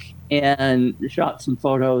Arctic and shot some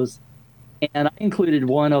photos. And I included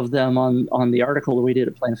one of them on the article that we did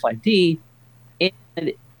at Planet 5D.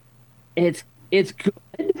 And it's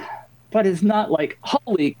good, but it's not like,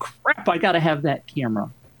 holy crap, I got to have that camera.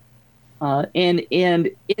 And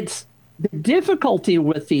it's the difficulty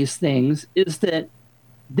with these things is that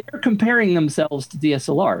they're comparing themselves to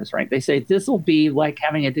DSLRs, right? They say this will be like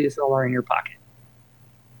having a DSLR in your pocket.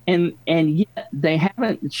 and yet they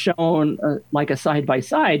haven't shown like a side by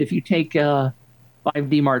side. If you take a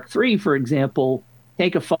 5D Mark III, for example,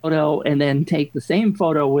 take a photo and then take the same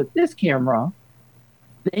photo with this camera,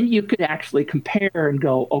 then you could actually compare and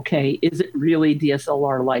go, okay, is it really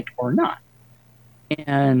DSLR-like or not?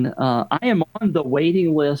 And I am on the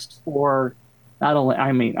waiting list for not only,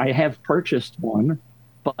 I mean, I have purchased one,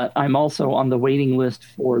 but I'm also on the waiting list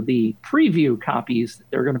for the preview copies that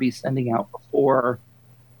they're going to be sending out before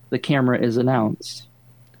the camera is announced.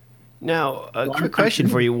 Now, a quick question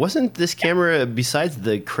for you. Wasn't this camera, besides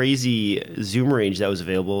the crazy zoom range that was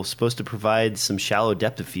available, supposed to provide some shallow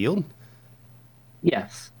depth of field?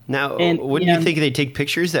 Yes. Now, wouldn't you think they'd take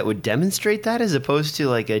pictures that would demonstrate that as opposed to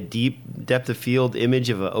like a deep depth of field image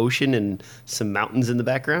of an ocean and some mountains in the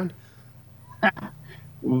background?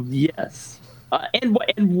 Yes.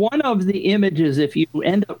 And one of the images, if you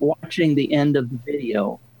end up watching the end of the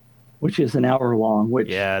video, which is an hour long,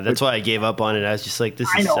 that's why I gave up on it. I was just like,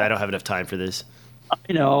 I don't have enough time for this.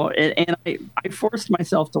 I know, and I forced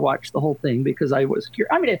myself to watch the whole thing because I was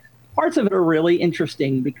curious. I mean, parts of it are really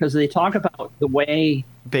interesting because they talk about the way.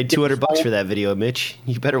 You paid $200 for that video, Mitch.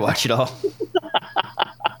 You better watch it all.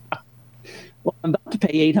 Well, I'm about to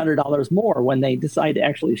pay $800 more when they decide to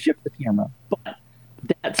actually ship the camera, but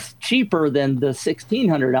that's cheaper than the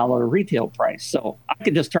 $1,600 retail price. So I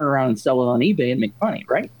could just turn around and sell it on eBay and make money,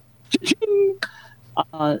 right?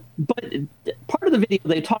 But part of the video,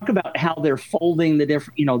 they talk about how they're folding the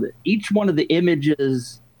different, each one of the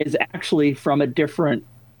images is actually from a different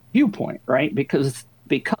viewpoint, right? Because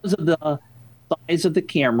of the size of the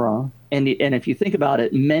camera, and if you think about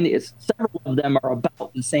it, several of them are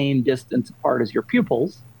about the same distance apart as your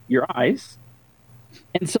pupils, your eyes.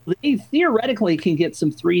 And so they theoretically can get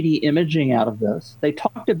some 3D imaging out of this. They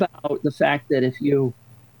talked about the fact that if you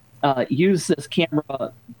use this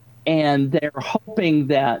camera, and they're hoping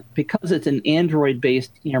that because it's an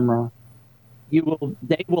Android-based camera,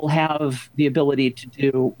 they will have the ability to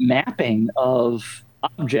do mapping of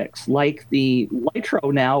objects like the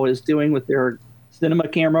Lytro now is doing with their cinema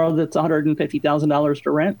camera that's $150,000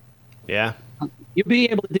 to rent. Yeah. You'll be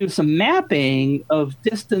able to do some mapping of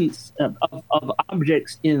distance of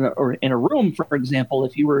objects in a room, for example,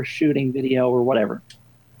 if you were shooting video or whatever.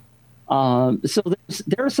 So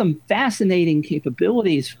there are some fascinating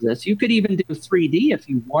capabilities for this. You could even do 3D if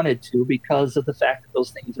you wanted to, because of the fact that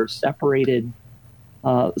those things are separated.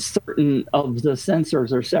 Certain of the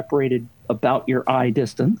sensors are separated about your eye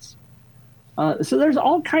distance. So there's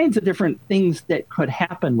all kinds of different things that could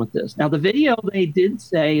happen with this. Now, the video they did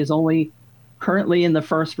say is only currently in the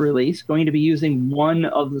first release going to be using one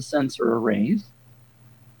of the sensor arrays.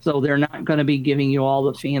 So they're not going to be giving you all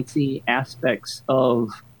the fancy aspects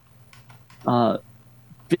of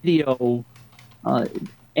video,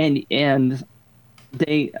 and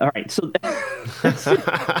they all right. So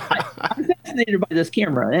I'm fascinated by this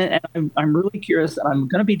camera, and I'm really curious, and I'm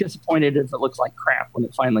going to be disappointed if it looks like crap when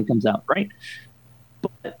it finally comes out, right?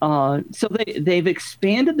 But so they've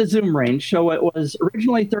expanded the zoom range. So it was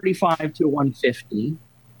originally 35 to 150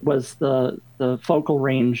 was the focal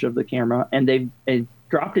range of the camera, and they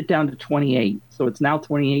dropped it down to 28. So it's now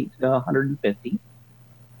 28 to 150.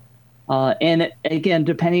 And again,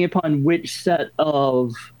 depending upon which set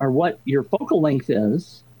of or what your focal length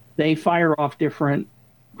is, they fire off different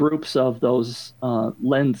groups of those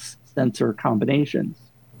lens sensor combinations.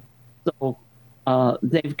 So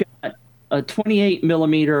they've got a 28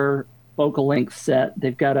 millimeter focal length set,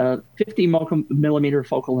 they've got a 50 millimeter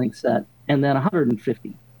focal length set, and then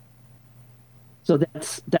 150. So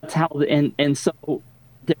that's how and so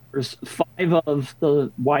there's 5 of the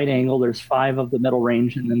wide angle, there's 5 of the middle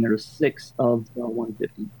range, and then there's 6 of the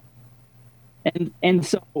 150. And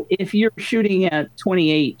so if you're shooting at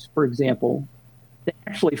 28, for example, they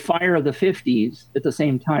actually fire the 50s at the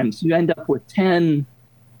same time. So you end up with 10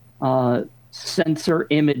 sensor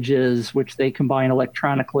images, which they combine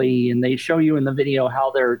electronically, and they show you in the video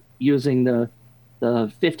how they're using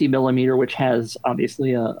the 50 millimeter, which has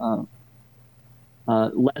obviously a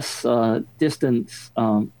less distance.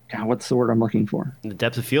 What's the word I'm looking for? The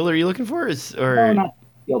depth of field are you looking for? No, not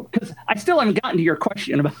field, because I still haven't gotten to your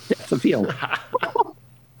question about depth of field.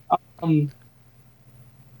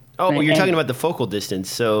 You're talking about the focal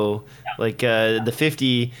distance. So, like the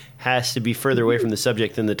 50 has to be further away from the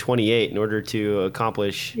subject than the 28 in order to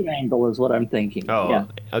accomplish. The angle is what I'm thinking. Oh, yeah.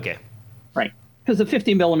 Okay. Right, because the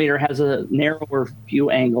 50 millimeter has a narrower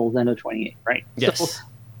view angle than a 28. Right. Yes. So,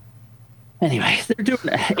 anyway, they're doing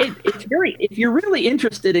it. It's very. If you're really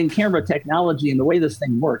interested in camera technology and the way this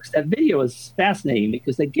thing works, that video is fascinating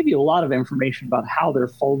because they give you a lot of information about how they're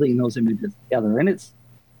folding those images together, and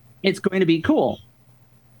it's going to be cool.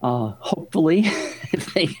 hopefully,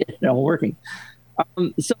 if they get it all working.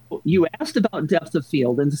 So you asked about depth of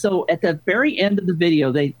field, and so at the very end of the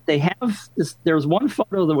video, they have this. There's one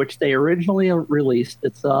photo which they originally released.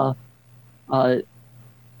 It's taken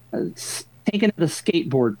at a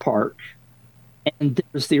skateboard park, and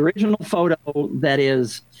there's the original photo that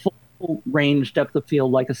is full range depth of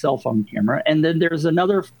field like a cell phone camera, and then there's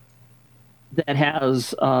another that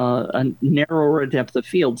has a narrower depth of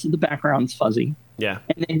field, so the background's fuzzy. Yeah,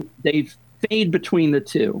 and they fade between the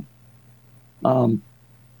two. And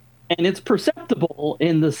it's perceptible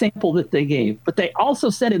in the sample that they gave. But they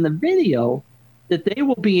also said in the video that they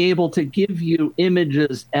will be able to give you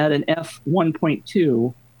images at an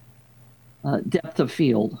f1.2 depth of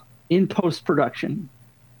field in post-production.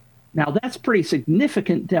 Now, that's pretty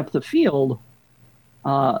significant depth of field.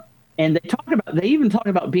 And they even talk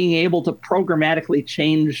about being able to programmatically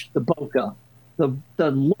change the bokeh,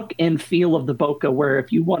 the look and feel of the bokeh, where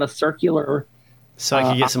if you want a circular... So I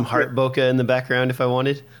could get some heart bokeh in the background if I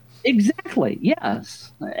wanted? Exactly,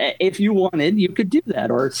 yes. If you wanted, you could do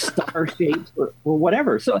that, or star shapes or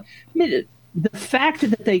whatever. So I mean, the fact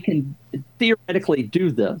that they can theoretically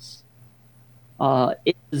do this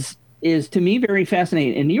is to me very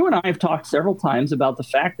fascinating. And you and I have talked several times about the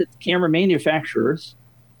fact that camera manufacturers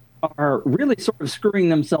are really sort of screwing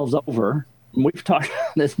themselves over. And we've talked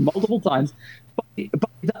about this multiple times. But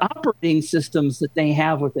the operating systems that they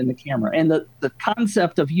have within the camera, and the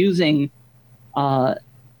concept of using Android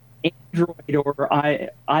or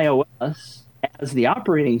iOS as the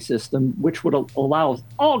operating system, which would allow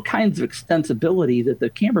all kinds of extensibility that the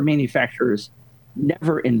camera manufacturers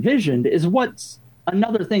never envisioned, is what's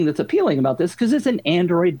another thing that's appealing about this, because it's an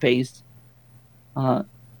Android-based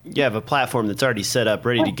you have a platform that's already set up,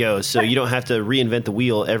 ready to go, so you don't have to reinvent the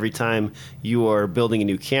wheel every time you are building a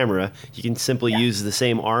new camera. You can simply use the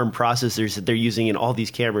same ARM processors that they're using in all these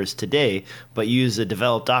cameras today, but use a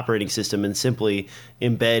developed operating system and simply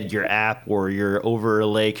embed your app or your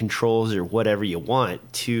overlay controls or whatever you want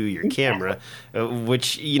to your camera,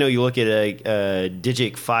 which, you look at a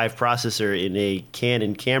Digic 5 processor in a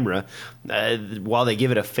Canon camera, while they give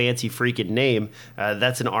it a fancy freaking name,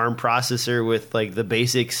 that's an ARM processor with like the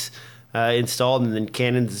basics installed, and then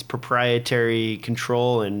Canon's proprietary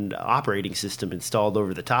control and operating system installed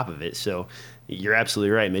over the top of it. So you're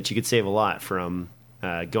absolutely right, Mitch. You could save a lot from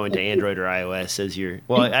going to Android or iOS as your...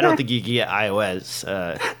 Well, I don't think you can get iOS.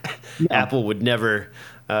 No. Apple would never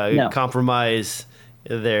compromise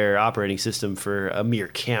their operating system for a mere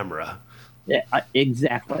camera. Yeah,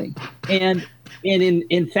 exactly. And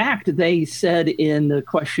in fact, they said in the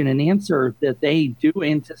question and answer that they do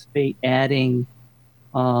anticipate adding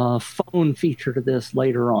a phone feature to this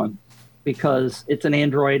later on, because it's an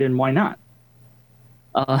Android and why not?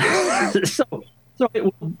 So it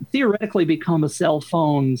will theoretically become a cell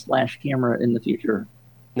phone / camera in the future.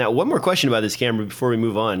 Now, one more question about this camera before we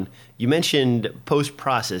move on. You mentioned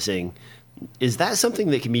post-processing. Is that something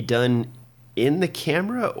that can be done in the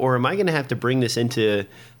camera, or am I going to have to bring this into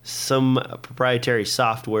some proprietary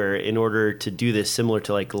software in order to do this, similar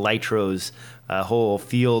to like Litro's whole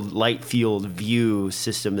light field view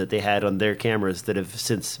system that they had on their cameras that have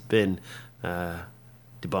since been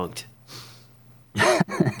debunked?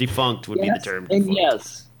 Defunct would be the term. And defunct.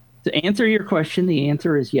 yes, to answer your question, the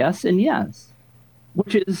answer is yes and yes,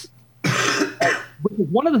 which is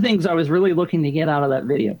one of the things I was really looking to get out of that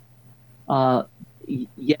video.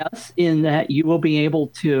 Yes, in that you will be able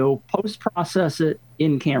to post-process it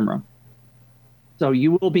in camera. So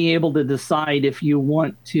you will be able to decide if you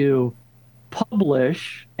want to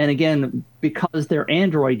publish, and again, because they're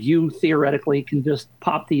Android, you theoretically can just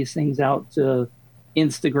pop these things out to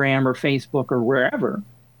Instagram or Facebook or wherever.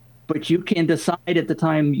 But you can decide at the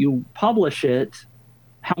time you publish it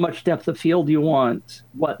how much depth of field you want,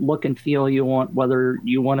 what look and feel you want, whether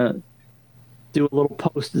you want to do a little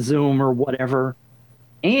post zoom or whatever.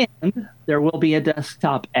 And there will be a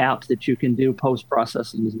desktop app that you can do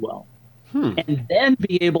post-processing as well. And then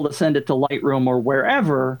be able to send it to Lightroom or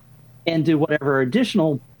wherever and do whatever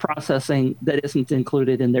additional processing that isn't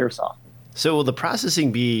included in their software. So will the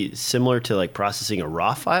processing be similar to like processing a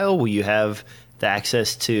RAW file? Will you have the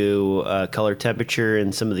access to color temperature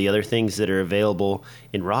and some of the other things that are available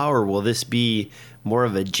in RAW, or will this be more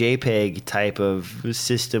of a JPEG type of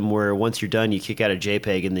system where once you're done, you kick out a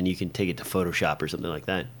JPEG and then you can take it to Photoshop or something like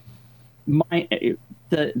that?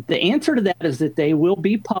 The answer to that is that they will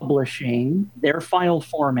be publishing their file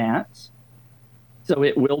formats. So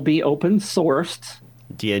it will be open sourced.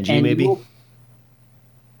 DNG maybe?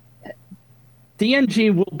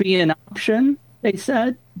 DNG will be an option, they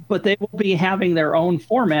said, but they will be having their own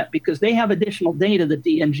format because they have additional data that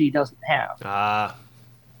DNG doesn't have.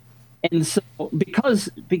 And so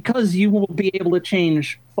because you will be able to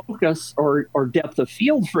change focus or depth of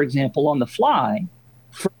field, for example, on the fly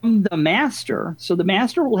from the master, so the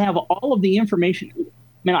master will have all of the information. I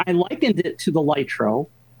mean, I likened it to the Lytro,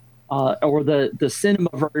 or the cinema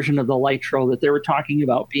version of the Lytro that they were talking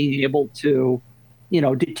about, being able to,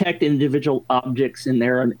 detect individual objects in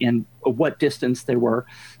there and what distance they were.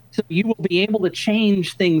 So you will be able to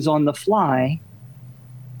change things on the fly,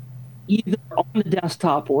 either on the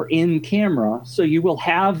desktop or in camera. So you will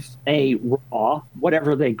have a RAW,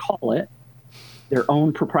 whatever they call it, their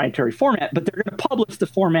own proprietary format, but they're going to publish the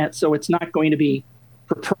format, so it's not going to be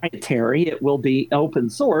proprietary. It will be open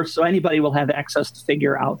source, so anybody will have access to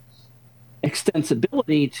figure out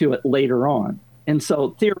extensibility to it later on. And so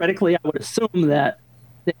theoretically, I would assume that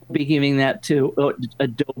they'll be giving that to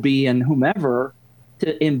Adobe and whomever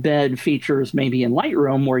to embed features maybe in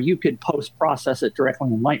Lightroom where you could post-process it directly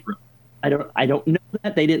in Lightroom. I don't know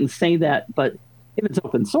that. They didn't say that, but if it's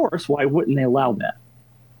open source, why wouldn't they allow that?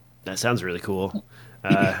 That sounds really cool.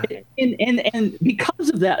 And because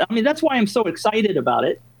of that, I mean, that's why I'm so excited about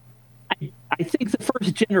it. I think the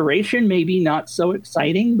first generation maybe not so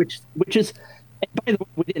exciting, which is, and by the way,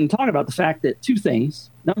 we didn't talk about the fact that two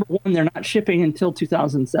things. Number one, they're not shipping until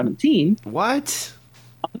 2017. What?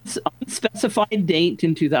 Unspecified date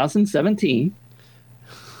in 2017.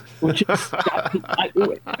 Which is,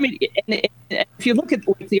 I mean, and if you look at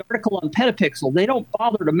like the article on Petapixel, they don't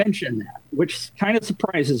bother to mention that, which kind of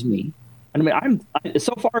surprises me. I mean,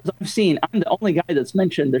 so far as I've seen, I'm the only guy that's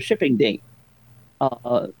mentioned the shipping date,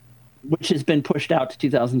 which has been pushed out to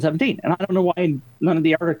 2017, and I don't know why none of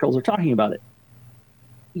the articles are talking about it.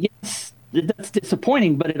 Yes, that's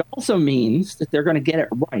disappointing, but it also means that they're going to get it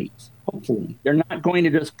right. Hopefully, they're not going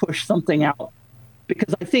to just push something out.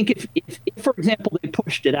 Because I think if, for example, they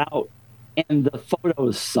pushed it out and the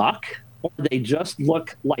photos suck, or they just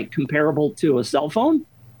look like comparable to a cell phone,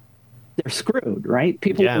 they're screwed, right?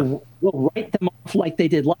 People will write them off like they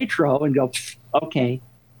did Lytro and go, okay.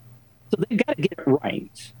 So they've got to get it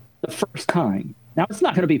right the first time. Now, it's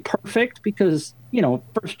not going to be perfect because,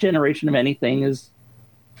 first generation of anything is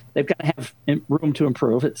they've got to have room to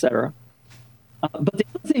improve, et cetera. But the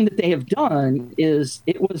other thing that they have done is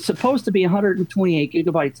it was supposed to be 128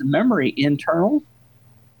 gigabytes of memory internal.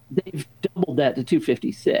 They've doubled that to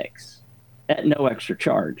 256 at no extra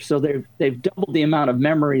charge. So they've doubled the amount of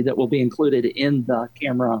memory that will be included in the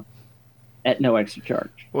camera at no extra charge.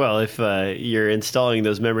 Well, if you're installing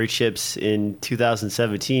those memory chips in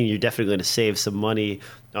 2017, you're definitely going to save some money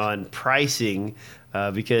on pricing.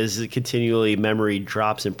 Because continually memory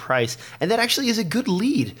drops in price. And that actually is a good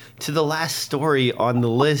lead to the last story on the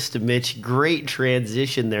list, Mitch. Great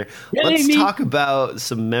transition there. Let's talk about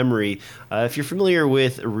some memory. If you're familiar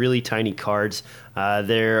with really tiny cards,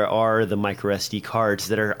 there are the micro SD cards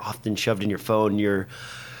that are often shoved in your phone, your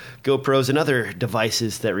GoPros, and other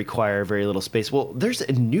devices that require very little space. Well, there's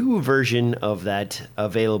a new version of that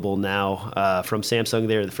available now from Samsung.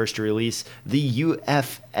 They're the first to release the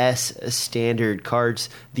UFS standard cards.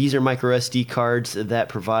 These are micro SD cards that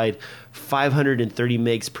provide 530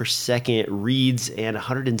 megs per second reads and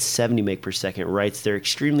 170 meg per second writes. They're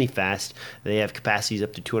extremely fast. They have capacities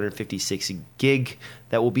up to 256 gig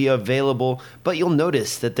that will be available, but you'll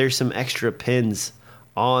notice that there's some extra pins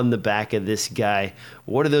on the back of this guy.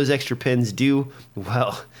 What do those extra pins do?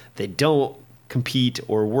 Well, they don't compete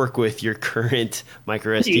or work with your current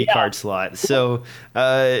micro SD card slot. So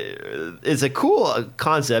it's a cool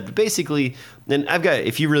concept. Basically, and I've got,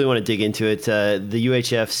 if you really want to dig into it, the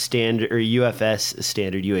UHF standard or UFS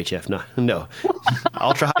standard, no,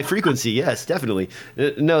 ultra high frequency. Yes, definitely.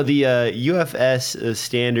 No, the UFS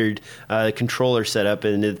standard controller setup,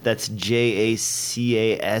 and that's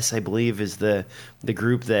JACAS, I believe, is the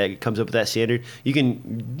group that comes up with that standard. You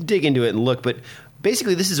can dig into it and look, but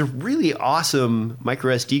basically, this is a really awesome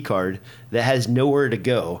micro SD card that has nowhere to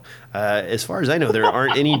go. As far as I know, there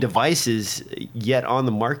aren't any devices yet on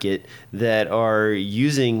the market that are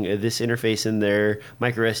using this interface in their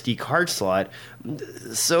micro SD card slot.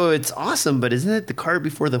 So it's awesome, but isn't it the cart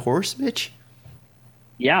before the horse, Mitch?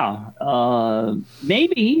 Yeah.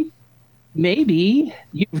 Maybe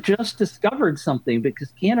you've just discovered something,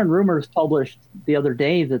 because Canon Rumors published the other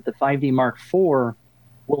day that the 5D Mark IV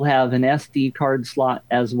will have an SD card slot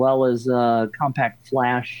as well as a compact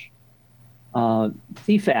flash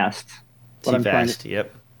CFast. CFast,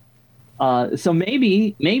 yep. So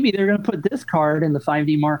maybe they're going to put this card in the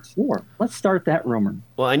 5D Mark IV. Let's start that rumor.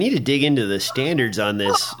 Well, I need to dig into the standards on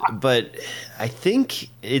this, but I think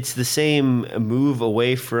it's the same move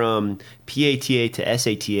away from PATA to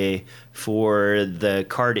SATA for the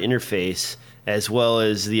card interface as well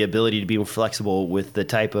as the ability to be more flexible with the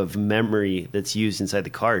type of memory that's used inside the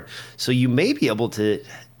card. So you may be able to,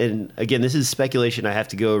 and again, this is speculation. I have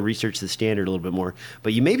to go research the standard a little bit more,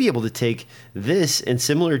 but you may be able to take this, and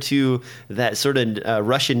similar to that sort of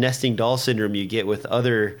Russian nesting doll syndrome you get with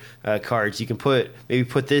other cards, you can maybe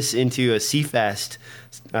put this into a CFast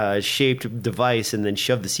shaped device and then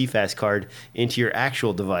shove the CFast card into your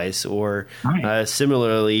actual device, or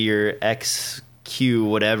similarly your XQ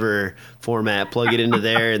whatever format, plug it into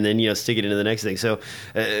there and then stick it into the next thing. So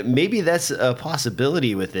maybe that's a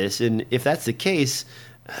possibility with this, and if that's the case,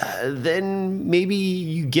 then maybe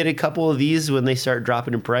you get a couple of these when they start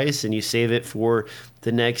dropping in price, and you save it for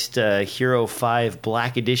the next Hero 5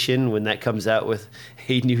 Black Edition when that comes out with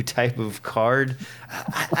a new type of card.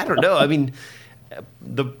 I don't know. I mean,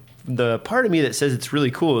 the part of me that says it's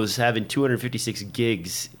really cool is having 256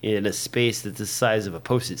 gigs in a space that's the size of a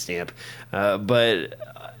Post-it stamp. But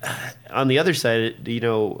on the other side,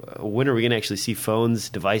 when are we going to actually see phones,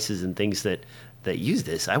 devices, and things that use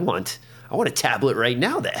this? I want a tablet right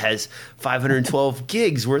now that has 512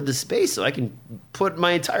 gigs worth of space, so I can put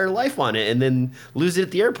my entire life on it and then lose it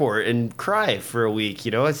at the airport and cry for a week.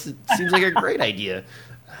 It seems like a great idea.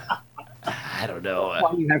 I don't know.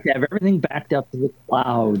 Well, you have to have everything backed up to the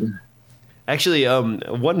cloud. Actually,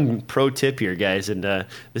 one pro tip here, guys, and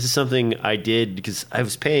this is something I did because I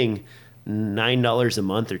was paying $9 a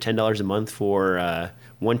month or $10 a month for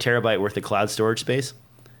 1 terabyte worth of cloud storage space.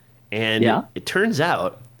 And it turns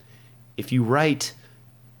out if you write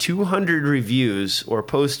 200 reviews or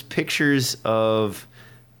post pictures of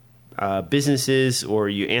businesses, or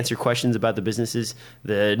you answer questions about the businesses,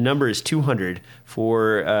 the number is 200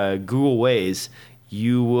 for Google Ways,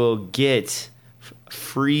 you will get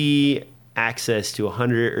free access to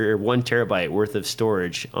 100 or 1 terabyte worth of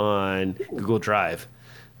storage on Google Drive.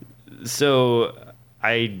 So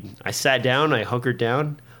I sat down, I hunkered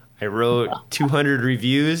down, I wrote 200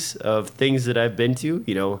 reviews of things that I've been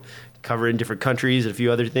to, covering different countries and a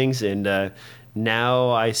few other things, and now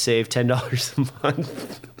I save $10 a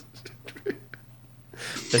month.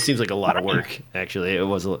 That seems like a lot of work. Actually, it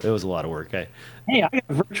was a lot of work. Hey, I got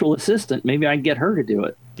a virtual assistant. Maybe I can get her to do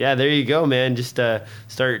it. Yeah, there you go, man. Just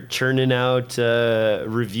start churning out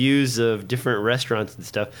reviews of different restaurants and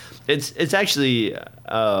stuff. It's actually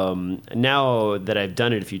now that I've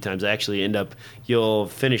done it a few times, I actually you'll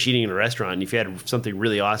finish eating in a restaurant, and if you had something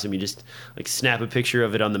really awesome, you just snap a picture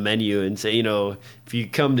of it on the menu and say, if you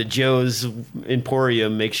come to Joe's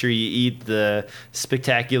Emporium, make sure you eat the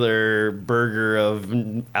spectacular burger of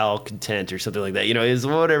Al Content or something like that. Is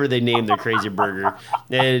whatever they name their crazy burger,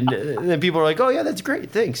 and then people are like, oh yeah, that's great,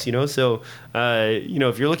 thanks. So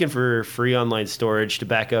if you're looking for free online storage to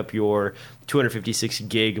back up your 256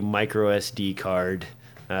 gig micro SD card,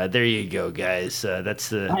 there you go, guys. That's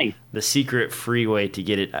the secret free way to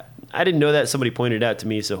get it. I didn't know that. Somebody pointed it out to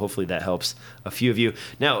me, so hopefully that helps a few of you.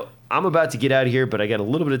 Now, I'm about to get out of here, but I got a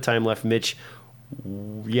little bit of time left. Mitch,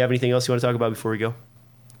 you have anything else you want to talk about before we go?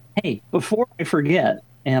 Hey, before I forget,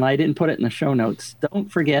 and I didn't put it in the show notes, don't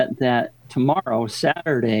forget that tomorrow,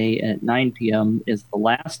 Saturday at 9 p.m., is the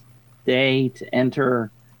last day to enter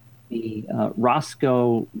the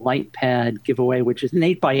Roscoe Light Pad giveaway, which is an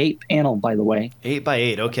 8x8 panel, by the way.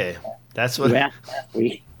 8x8, okay. That's what... Yeah,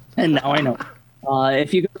 and now I know.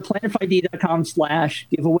 If you go to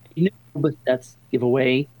planet5d.com/giveaway, but that's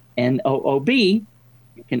giveaway NOOB, you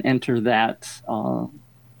can enter that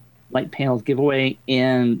light panels giveaway,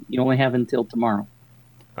 and you only have until tomorrow.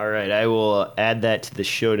 All right, I will add that to the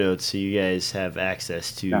show notes so you guys have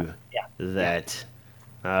access to that.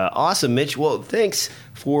 Awesome, Mitch. Well, thanks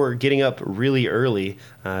for getting up really early.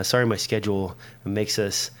 Sorry my schedule makes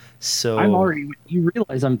us so... You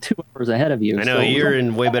realize I'm 2 hours ahead of you. I know, so you're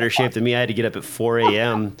in way better shape than me. I had to get up at 4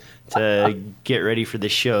 a.m. to get ready for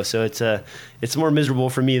this show. So it's more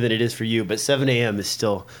miserable for me than it is for you, but 7 a.m. is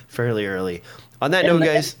still fairly early. On that note,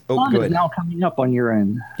 guys... The sun is now coming up on your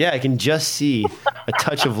end. Yeah, I can just see a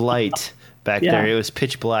touch of light back there. It was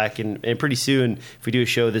pitch black, and pretty soon, if we do a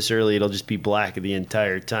show this early, it'll just be black the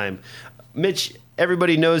entire time. Mitch,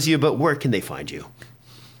 everybody knows you, but where can they find you?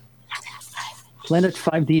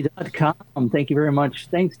 Planet5d.com. Thank you very much.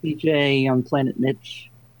 Thanks, DJ. I'm Planet Mitch.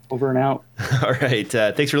 Over and out. All right.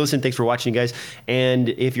 Thanks for listening. Thanks for watching, guys. And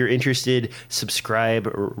if you're interested, subscribe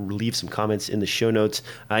or leave some comments in the show notes.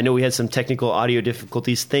 I know we had some technical audio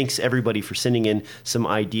difficulties. Thanks, everybody, for sending in some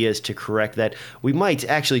ideas to correct that. We might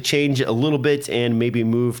actually change a little bit and maybe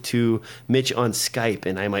move to Mitch on Skype,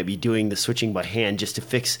 and I might be doing the switching by hand just to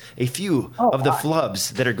fix a few of the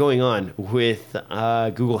flubs that are going on with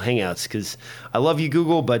Google Hangouts, because I love you,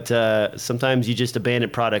 Google, but sometimes you just abandon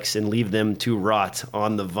products and leave them to rot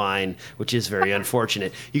on the vine. Vine, which is very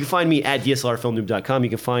unfortunate. You can find me at dslrfilmnoob.com. You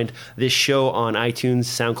can find this show on iTunes,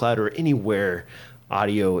 SoundCloud, or anywhere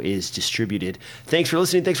audio is distributed. Thanks for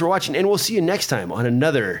listening. Thanks for watching. And we'll see you next time on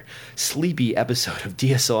another sleepy episode of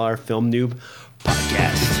DSLR Film Noob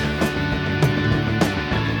Podcast.